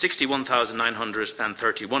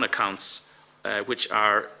 61,931 accounts which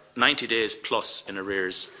are 90 days plus in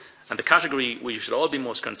arrears. And the category we should all be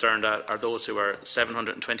most concerned at are those who are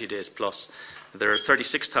 720 days plus. There are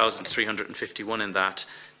 36,351 in that.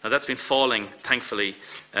 Now, that's been falling, thankfully,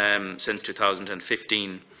 since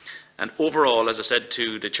 2015. And overall, as I said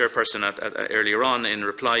to the chairperson earlier on in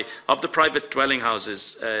reply, of the private dwelling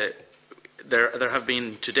houses, there have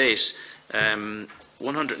been to date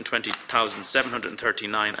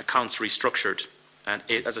 120,739 accounts restructured. And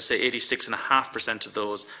as I say, 86.5% of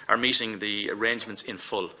those are meeting the arrangements in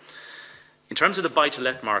full. In terms of the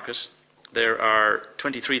buy-to-let market, there are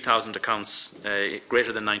 23,000 accounts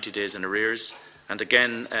greater than 90 days in arrears. And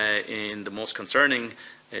again, in the most concerning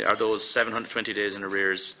are those 720 days in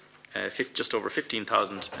arrears, just over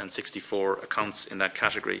 15,064 accounts in that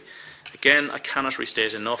category. Again, I cannot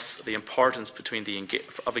restate enough the importance of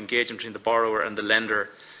engagement between the borrower and the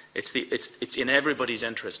lender. It's in everybody's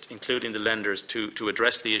interest, including the lenders, to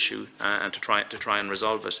address the issue and to try and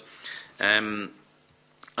resolve it.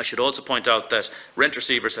 I should also point out that rent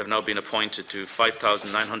receivers have now been appointed to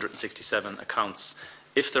 5,967 accounts.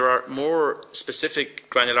 If there are more specific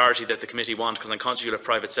granularity that the committee want, because I'm conscious you'll have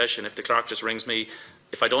private session, if the clerk just rings me,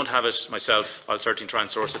 if I don't have it myself, I'll certainly try and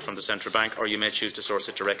source it from the central bank, or you may choose to source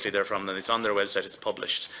it directly therefrom. And it's on their website; it's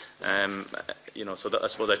published. So that, I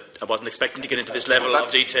suppose I wasn't expecting to get into this level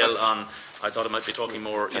of detail on. I thought I might be talking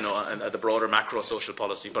more, the broader macro social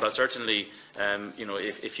policy. But I'll certainly,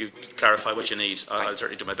 if you clarify what you need, I'll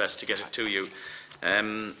certainly do my best to get it to you.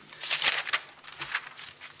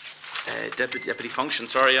 Deputy Function,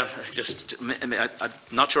 sorry, I'm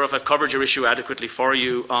not sure if I've covered your issue adequately for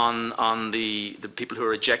you on the people who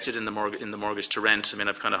are ejected in the mortgage to rent. I mean,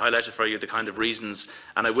 I've kind of highlighted for you the kind of reasons,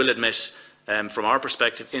 and I will admit, from our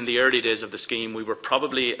perspective, in the early days of the scheme,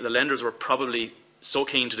 the lenders were probably so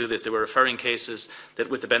keen to do this. They were referring cases that,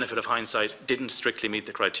 with the benefit of hindsight, didn't strictly meet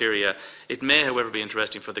the criteria. It may, however, be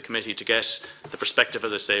interesting for the committee to get the perspective,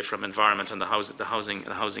 as I say, from Environment and the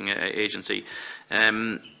Housing Agency.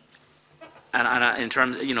 And in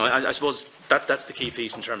terms, I suppose that's the key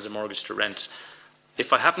piece in terms of mortgage to rent.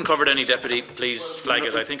 If I haven't covered any, Deputy, please flag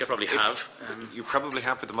it. I think I probably have. You probably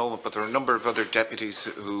have at the moment, but there are a number of other deputies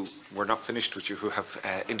who were not finished with you who have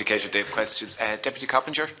indicated they have questions. Deputy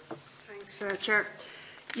Coppinger. Thanks, Chair.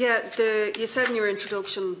 Yeah, you said in your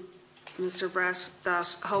introduction, Mr. Brett,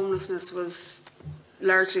 that homelessness was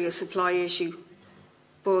largely a supply issue,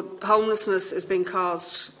 but homelessness is being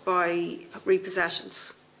caused by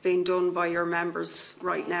repossessions being done by your members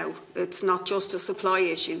right now. It's not just a supply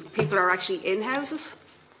issue. People are actually in houses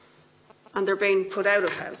and they're being put out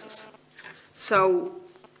of houses. So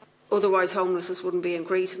otherwise homelessness wouldn't be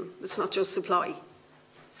increasing. It's not just supply.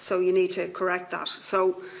 So you need to correct that.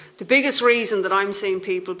 So the biggest reason that I'm seeing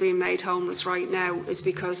people being made homeless right now is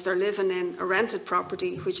because they're living in a rented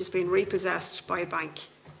property which has been repossessed by a bank.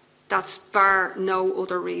 That's bar no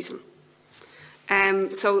other reason.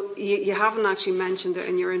 So you haven't actually mentioned it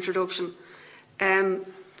in your introduction.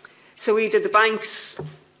 So either the banks,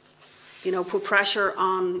 put pressure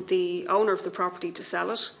on the owner of the property to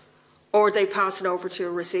sell it, or they pass it over to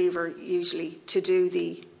a receiver, usually, to do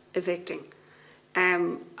the evicting.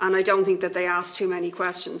 And I don't think that they ask too many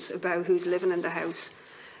questions about who's living in the house.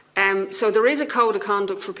 So there is a code of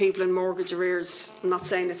conduct for people in mortgage arrears. I'm not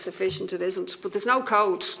saying it's sufficient, it isn't, but there's no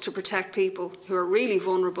code to protect people who are really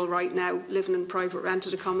vulnerable right now living in private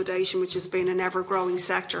rented accommodation, which has been an ever-growing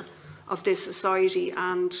sector of this society,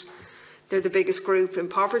 and they're the biggest group in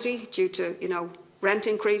poverty due to, rent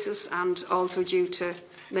increases, and also due to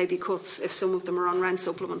maybe cuts if some of them are on rent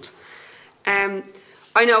supplement. I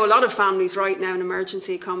know a lot of families right now in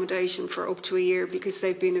emergency accommodation for up to a year because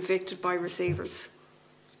they've been evicted by receivers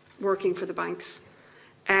working for the banks,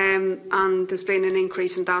 and there's been an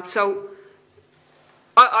increase in that. So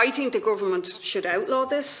I think the government should outlaw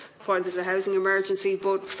this while there's a housing emergency,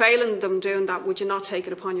 but failing them doing that, would you not take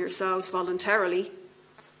it upon yourselves voluntarily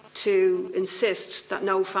to insist that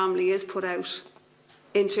no family is put out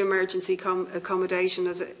into emergency accommodation,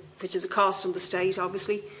 which is a cost on the state,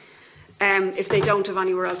 obviously, if they don't have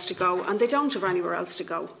anywhere else to go? And they don't have anywhere else to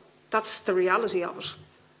go. That's the reality of it.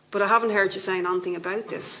 But I haven't heard you saying anything about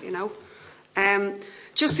this,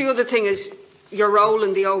 Just the other thing is your role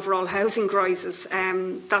in the overall housing crisis.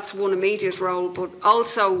 That's one immediate role, but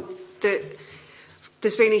also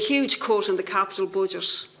there's been a huge cut in the capital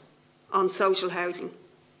budget on social housing.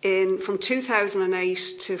 From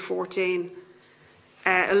 2008 to 14,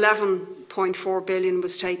 11.4 billion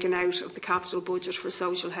was taken out of the capital budget for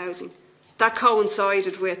social housing. That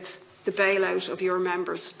coincided with the bailout of your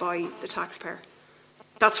members by the taxpayer.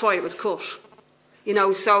 That's why it was cut.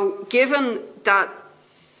 So given that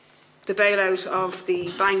the bailout of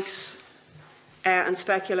the banks and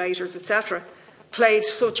speculators, etc., played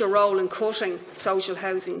such a role in cutting social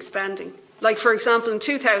housing spending. Like, for example, in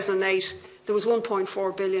 2008, there was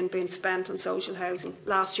 1.4 billion being spent on social housing.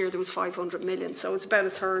 Last year, there was 500 million, so it's about a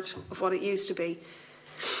third of what it used to be.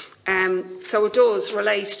 So it does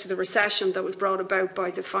relate to the recession that was brought about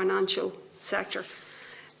by the financial sector.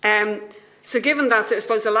 So given that, I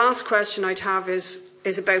suppose the last question I'd have is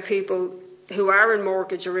about people who are in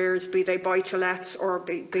mortgage arrears, be they buy-to-lets or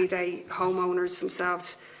be they homeowners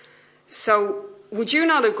themselves. So would you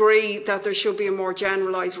not agree that there should be a more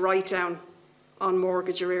generalised write-down on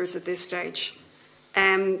mortgage arrears at this stage?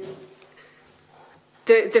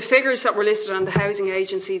 The figures that were listed on the housing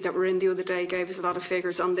agency that were in the other day gave us a lot of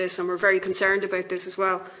figures on this, and we're very concerned about this as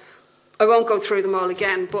well. I won't go through them all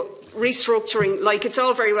again, but restructuring, like, it's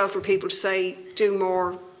all very well for people to say do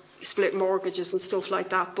more split mortgages and stuff like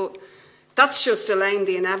that, but that's just delaying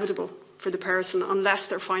the inevitable for the person unless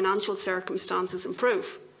their financial circumstances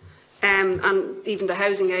improve. And even the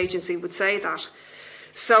housing agency would say that.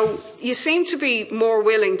 So you seem to be more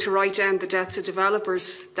willing to write down the debts of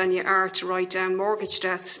developers than you are to write down mortgage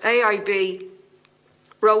debts. AIB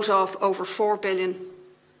wrote off over 4 billion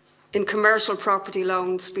in commercial property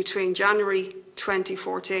loans between January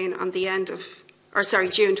 2014 and June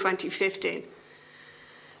 2015,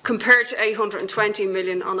 compared to 820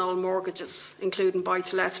 million on all mortgages, including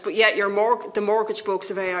buy-to-lets. But yet the mortgage books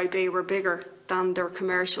of AIB were bigger than their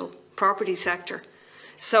commercial property sector.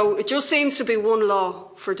 So it just seems to be one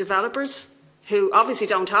law for developers who obviously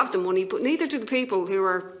don't have the money, but neither do the people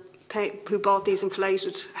who bought these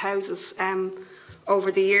inflated houses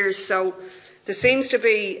over the years. So there seems to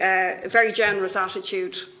be a very generous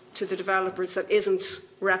attitude to the developers that isn't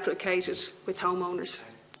replicated with homeowners.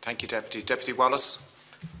 Thank you, Deputy. Deputy Wallace.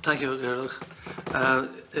 Thank you, Gerald.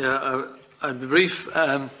 I'll be brief.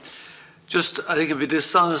 I think it would be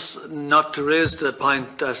dishonest not to raise the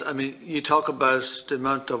point that, I mean, you talk about the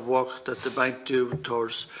amount of work that the bank do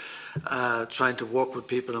towards trying to work with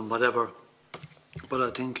people and whatever, but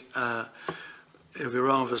I think it would be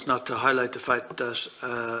wrong of us not to highlight the fact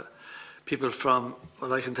that people from,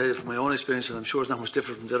 well, I can tell you from my own experience, and I'm sure it's not much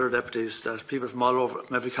different from the other deputies, that people from all over,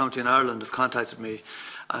 from every county in Ireland have contacted me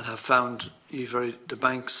and have found the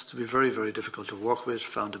banks to be very, very difficult to work with,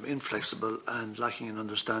 found them inflexible and lacking in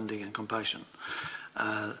understanding and compassion.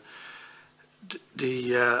 I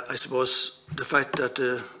suppose the fact that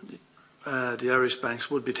the Irish banks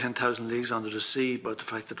would be 10,000 leagues under the sea, but the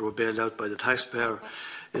fact that they were bailed out by the taxpayer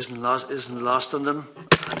isn't lost on them,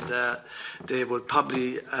 and they would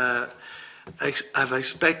probably have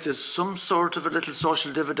expected some sort of a little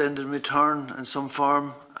social dividend in return in some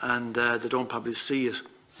form, and they don't probably see it.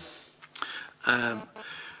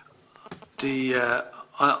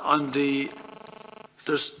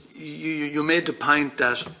 You made the point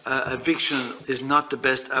that eviction is not the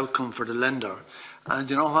best outcome for the lender, and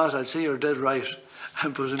you know what? I'll say you're dead right,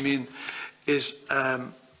 but I mean, it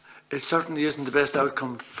certainly isn't the best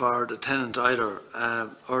outcome for the tenant either,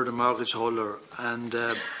 or the mortgage holder. And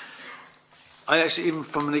I actually, even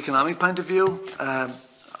from an economic point of view,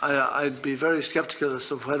 I'd be very sceptical as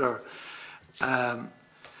to whether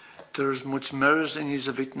there's much merit in his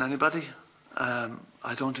evicting anybody.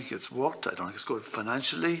 I don't think it's worked. I don't think it's good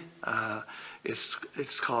financially.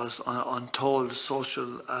 It's caused untold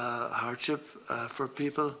social hardship for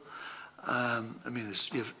people. I mean,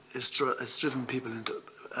 it's driven people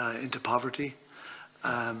into poverty,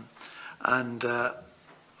 and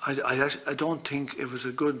I don't think it was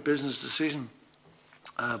a good business decision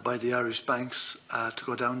by the Irish banks to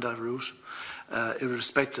go down that route,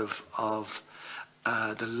 irrespective of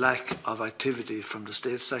the lack of activity from the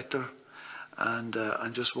state sector. And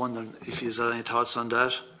I'm just wondering if you have any thoughts on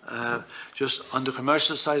that. Just on the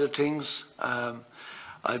commercial side of things,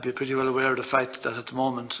 I'd be pretty well aware of the fact that at the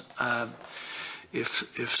moment,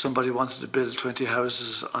 if somebody wanted to build 20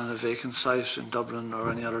 houses on a vacant site in Dublin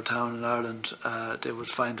or any other town in Ireland, they would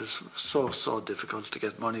find it so difficult to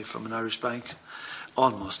get money from an Irish bank,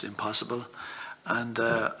 almost impossible. And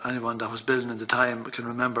anyone that was building at the time can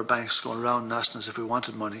remember banks going around and asking us if we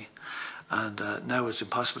wanted money. And now it's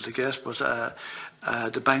impossible to get, but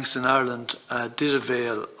the banks in Ireland did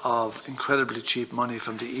avail of incredibly cheap money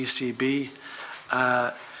from the ECB,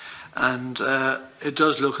 and it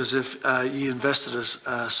does look as if you invested it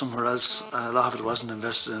somewhere else. A lot of it wasn't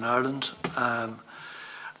invested in Ireland,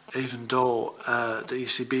 even though the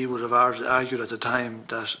ECB would have argued at the time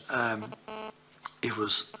that it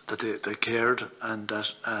was that they cared and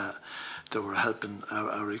that that were helping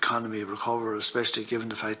our economy recover, especially given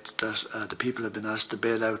the fact that the people have been asked to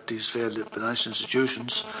bail out these failed financial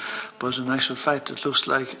institutions. But in actual fact, it looks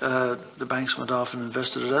like the banks went off and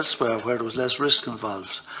invested it elsewhere where there was less risk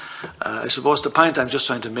involved. I suppose the point I'm just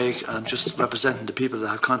trying to make, and I'm just representing the people that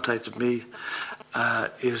have contacted me,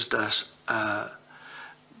 is that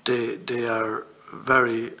they are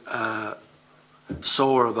very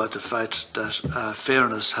sore about the fact that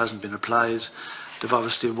fairness hasn't been applied. They've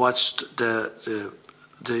obviously watched the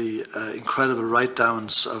incredible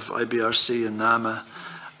write-downs of IBRC and NAMA,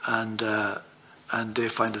 and they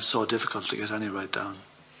find it so difficult to get any write-down.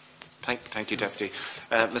 Thank you, Deputy.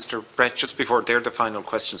 Mr. Brett, just before, they're the final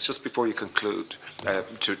questions, just before you conclude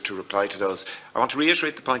to reply to those, I want to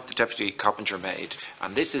reiterate the point that Deputy Coppinger made,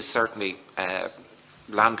 and this is certainly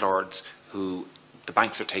landlords who the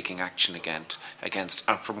banks are taking action against.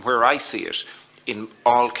 And from where I see it, in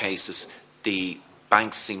all cases, the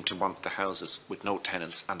banks seem to want the houses with no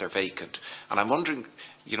tenants and they're vacant. And I'm wondering,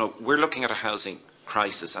 you know, we're looking at a housing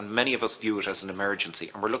crisis and many of us view it as an emergency,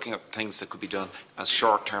 and we're looking at things that could be done as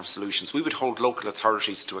short-term solutions. We would hold local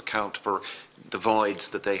authorities to account for the voids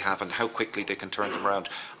that they have and how quickly they can turn them around.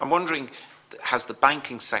 I'm wondering, has the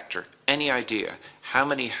banking sector any idea how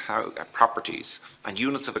many properties and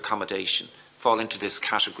units of accommodation fall into this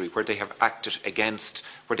category where they have acted against,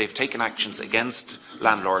 where they've taken actions against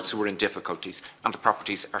landlords who are in difficulties and the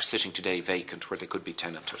properties are sitting today vacant where they could be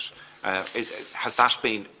tenanted?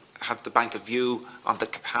 Have the bank a view on the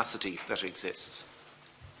capacity that exists?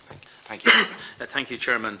 Thank you. Thank you,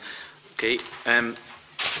 Chairman. Okay.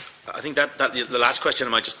 I think that the last question,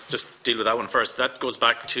 I might just deal with that one first. That goes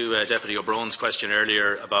back to Deputy O'Brone's question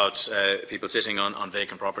earlier about people sitting on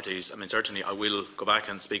vacant properties. I mean, certainly I will go back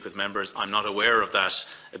and speak with members. I'm not aware of that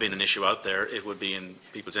being an issue out there. It would be in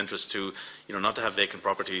people's interest to, you know, not to have vacant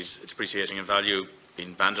properties depreciating in value,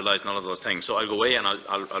 being vandalised and all of those things. So I'll go away and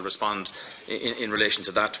I'll respond in relation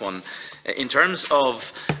to that one. In terms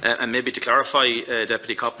of, and maybe to clarify,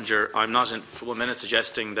 Deputy Coppinger, I'm not for 1 minute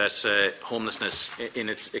suggesting that homelessness in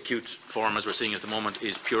its acute form as we're seeing at the moment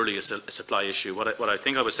is purely a supply issue. What I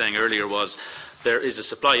think I was saying earlier was there is a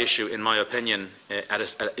supply issue, in my opinion,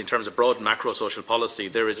 in terms of broad macro social policy.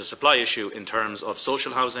 There is a supply issue in terms of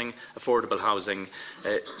social housing, affordable housing,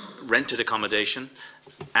 rented accommodation,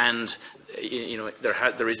 and you know,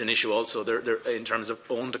 there is an issue also there in terms of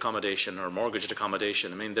owned accommodation or mortgaged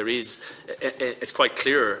accommodation. I mean, there is, it's quite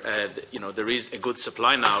clear, you know, there is a good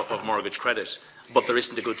supply now of mortgage credit, but there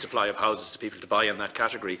isn't a good supply of houses to people to buy in that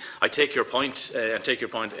category. I take your point, and take your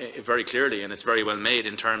point very clearly, and it's very well made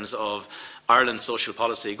in terms of Ireland's social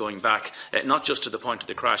policy going back, not just to the point of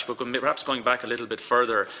the crash, but perhaps going back a little bit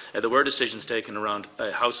further. There were decisions taken around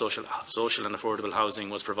how social and affordable housing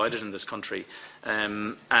was provided in this country,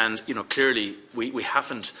 and you know, clearly we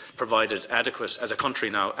haven't provided adequate, as a country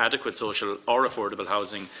now, adequate social or affordable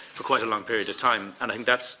housing for quite a long period of time, and I think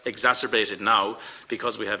that's exacerbated now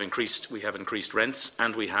because we have increased rents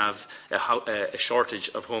and we have a shortage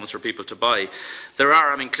of homes for people to buy. There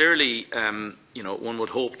are, I mean, clearly, you know, one would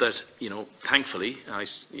hope that, you know, thankfully,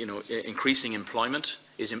 you know, increasing employment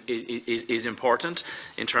is important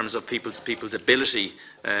in terms of people's ability,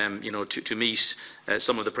 you know, to meet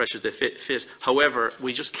some of the pressures they fit. However,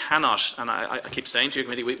 we just cannot, and I keep saying to you,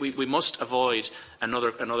 committee, we must avoid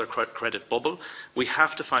another credit bubble. We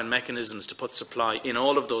have to find mechanisms to put supply in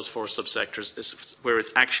all of those four subsectors where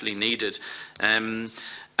it's actually needed, and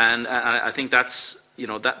I think that's, you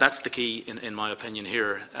know, that's the key in my opinion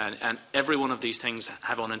here, and every one of these things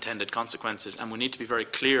have unintended consequences, and we need to be very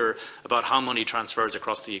clear about how money transfers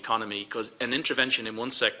across the economy, because an intervention in one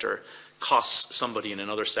sector costs somebody in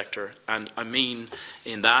another sector, and I mean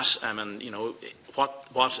in that, you know,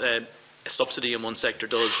 what a subsidy in one sector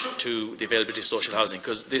does to the availability of social housing,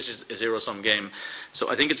 because this is a zero-sum game.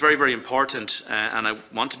 So I think it's very, very important, and I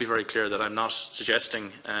want to be very clear that I'm not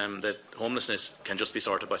suggesting that homelessness can just be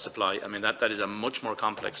sorted by supply. I mean, that is a much more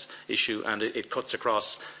complex issue, and it cuts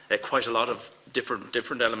across quite a lot of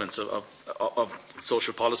different elements of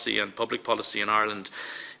social policy and public policy in Ireland.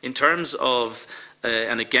 In terms of,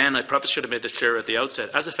 and again, I probably should have made this clear at the outset,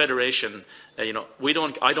 as a federation, you know,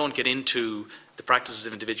 I don't get into the practices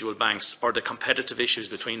of individual banks or the competitive issues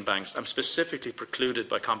between banks. I'm specifically precluded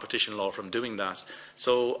by competition law from doing that.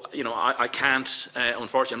 So, you know, I can't,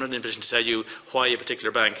 unfortunately, I'm not in a position to tell you why a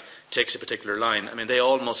particular bank takes a particular line. I mean, they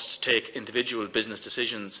all must take individual business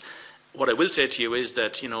decisions. What I will say to you is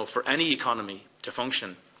that, you know, for any economy to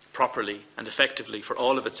function properly and effectively for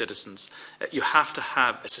all of its citizens, you have to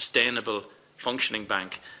have a sustainable functioning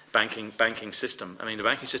bank. banking system. I mean, the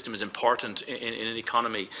banking system is important in an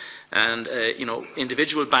economy, and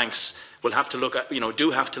individual banks will have to look at,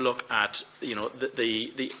 do have to look at,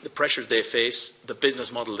 the pressures they face, the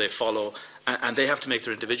business model they follow, and they have to make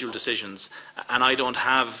their individual decisions. And I don't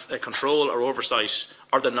have control or oversight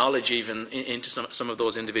or the knowledge even into some of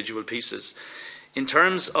those individual pieces. In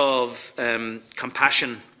terms of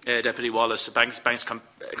compassion, Deputy Wallace, banks'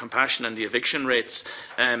 compassion and the eviction rates,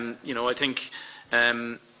 I think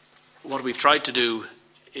what we've tried to do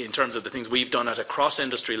in terms of the things we've done at a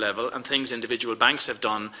cross-industry level and things individual banks have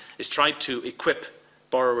done is tried to equip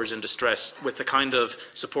borrowers in distress with the kind of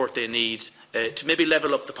support they need to maybe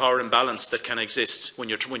level up the power imbalance that can exist when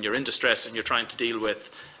you're in distress and you're trying to deal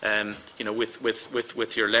with,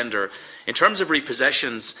 with your lender. In terms of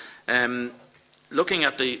repossessions, looking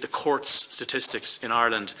at the courts statistics in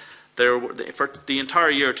Ireland, for the entire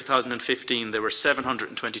year 2015, there were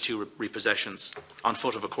 722 repossessions on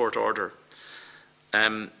foot of a court order.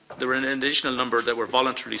 There were an additional number that were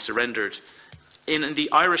voluntarily surrendered. In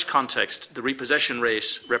the Irish context, the repossession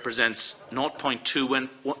rate represents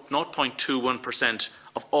 0.21%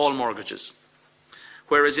 of all mortgages,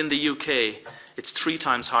 whereas in the UK, it's 3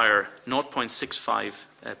 times higher,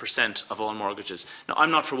 0.65% of all mortgages. Now, I'm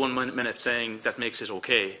not for 1 minute saying that makes it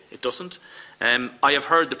okay. It doesn't. I have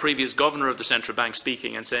heard the previous governor of the central bank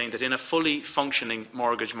speaking and saying that in a fully functioning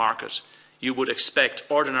mortgage market, you would expect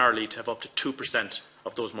ordinarily to have up to 2%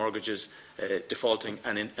 of those mortgages defaulting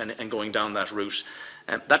and going down that route.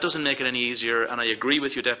 That doesn't make it any easier, and I agree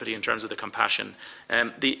with you, Deputy, in terms of the compassion.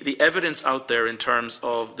 The evidence out there in terms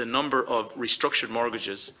of the number of restructured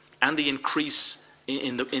mortgages and the increase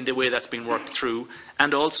in the way that's been worked through,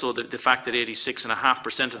 and also the fact that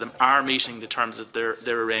 86.5% of them are meeting the terms of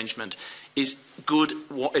their arrangement, is good.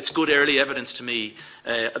 It's good early evidence to me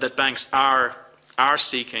that banks are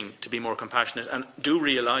seeking to be more compassionate and do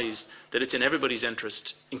realise that it's in everybody's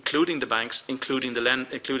interest, including the banks, including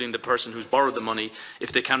the person who's borrowed the money,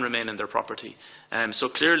 if they can remain in their property. So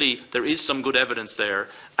clearly there is some good evidence there,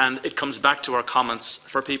 and it comes back to our comments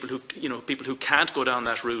for people who can't go down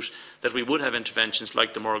that route, that we would have interventions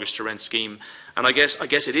like the mortgage to rent scheme. And I guess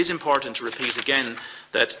it is important to repeat again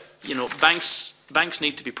that banks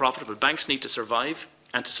need to be profitable, banks need to survive,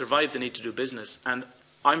 and to survive they need to do business. And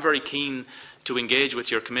I'm very keen to engage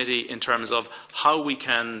with your committee in terms of how we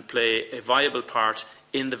can play a viable part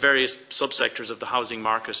in the various subsectors of the housing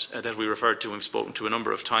market that we referred to and have spoken to a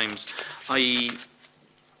number of times. I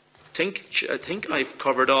think I've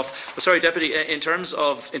covered off. But sorry, Deputy, in terms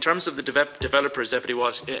of the developers, Deputy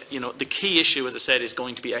was, the key issue, as I said, is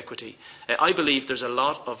going to be equity. I believe there's a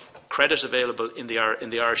lot of credit available in the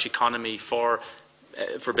Irish economy for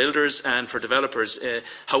builders and for developers.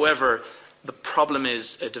 However, the problem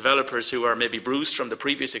is developers who are maybe bruised from the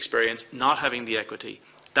previous experience not having the equity.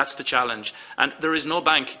 That's the challenge. And there is no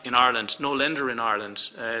bank in Ireland, no lender in Ireland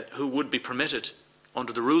who would be permitted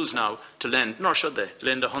under the rules now to lend, nor should they,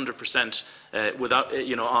 lend 100% without,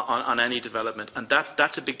 on any development. And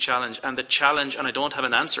that's a big challenge. And the challenge, and I don't have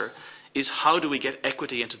an answer, is how do we get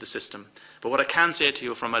equity into the system? But what I can say to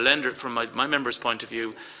you from my member's point of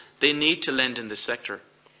view, they need to lend in this sector,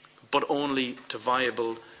 but only to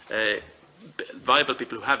viable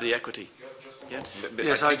people who have the equity. Yeah.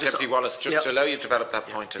 Yes, Deputy Wallace, to allow you to develop that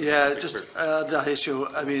point. That issue.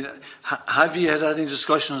 I mean, have you had any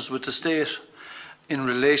discussions with the state in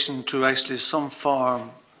relation to actually some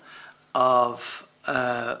form of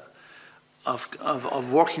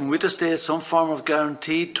working with the state, some form of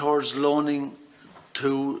guarantee towards loaning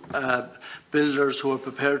to builders who are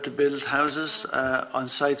prepared to build houses on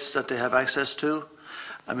sites that they have access to?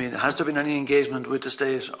 I mean, has there been any engagement with the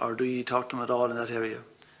state, or do you talk to them at all in that area?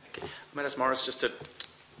 Minister Morris, just to...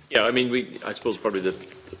 Yeah, I mean, I suppose probably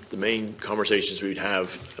the main conversations we'd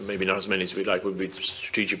have, and maybe not as many as we'd like, would be the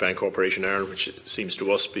Strategic Bank Corporation Ireland, which seems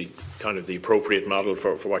to us be kind of the appropriate model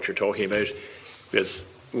for what you're talking about, because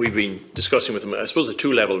we've been discussing with them, I suppose, at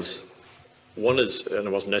 2 levels. One is, and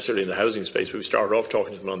it wasn't necessarily in the housing space, but we started off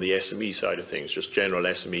talking to them on the SME side of things, just general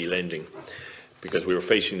SME lending, because we were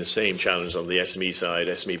facing the same challenge on the SME side.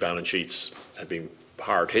 SME balance sheets had been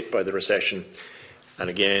hard hit by the recession, and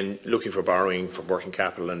again, looking for borrowing for working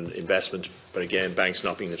capital and investment, but again, banks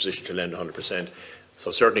not being in a position to lend 100%. So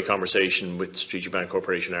certainly conversation with Strategic Bank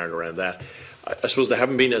Corporation Ireland around that. I suppose there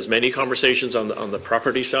haven't been as many conversations on the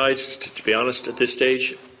property side, to be honest, at this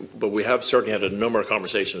stage, but we have certainly had a number of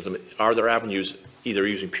conversations with them. Are there avenues, either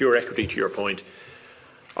using pure equity, to your point,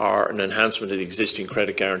 or an enhancement of the existing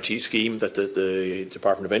credit guarantee scheme that the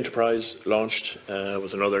Department of Enterprise launched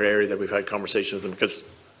was another area that we've had conversations with them, because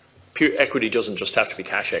pure equity doesn't just have to be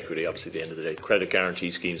cash equity. Obviously, at the end of the day, credit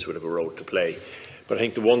guarantee schemes would have a role to play. But I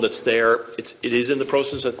think the one that's there, it is in the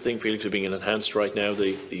process, I think, Felix, of being enhanced right now,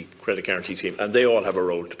 the credit guarantee scheme, and they all have a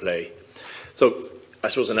role to play. So I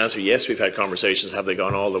suppose an answer, yes, we've had conversations. Have they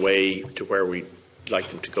gone all the way to where we'd like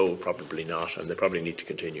them to go? Probably not, and they probably need to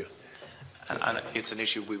continue. And it's an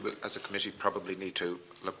issue we will, as a committee, probably need to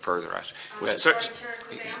look further at. Could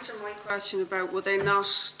they answer my question about would they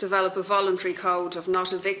not develop a voluntary code of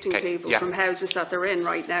not evicting people from houses that they're in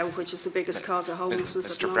right now, which is the biggest cause of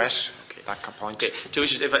homelessness? Mr. Brett, that point. Okay. Two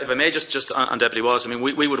issues. If I may, just on Deputy Wallace, I mean,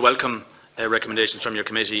 we would welcome recommendations from your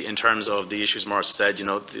committee in terms of the issues Maurice said. You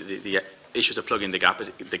know, the issues of plugging the gap.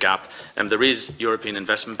 There is European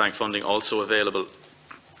Investment Bank funding also available.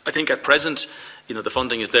 I think at present, you know, the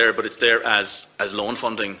funding is there, but it's there as loan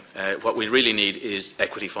funding. What we really need is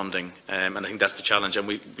equity funding, and I think that's the challenge. And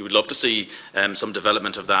we would love to see some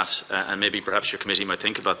development of that, and maybe perhaps your committee might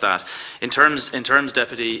think about that. In terms,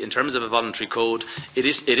 Deputy, in terms of a voluntary code, it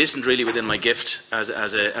isn't really within my gift as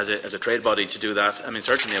a trade body to do that. I mean,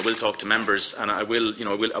 certainly I will talk to members, and I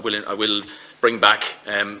will bring back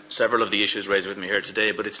several of the issues raised with me here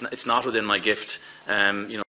today. But it's not within my gift, you know.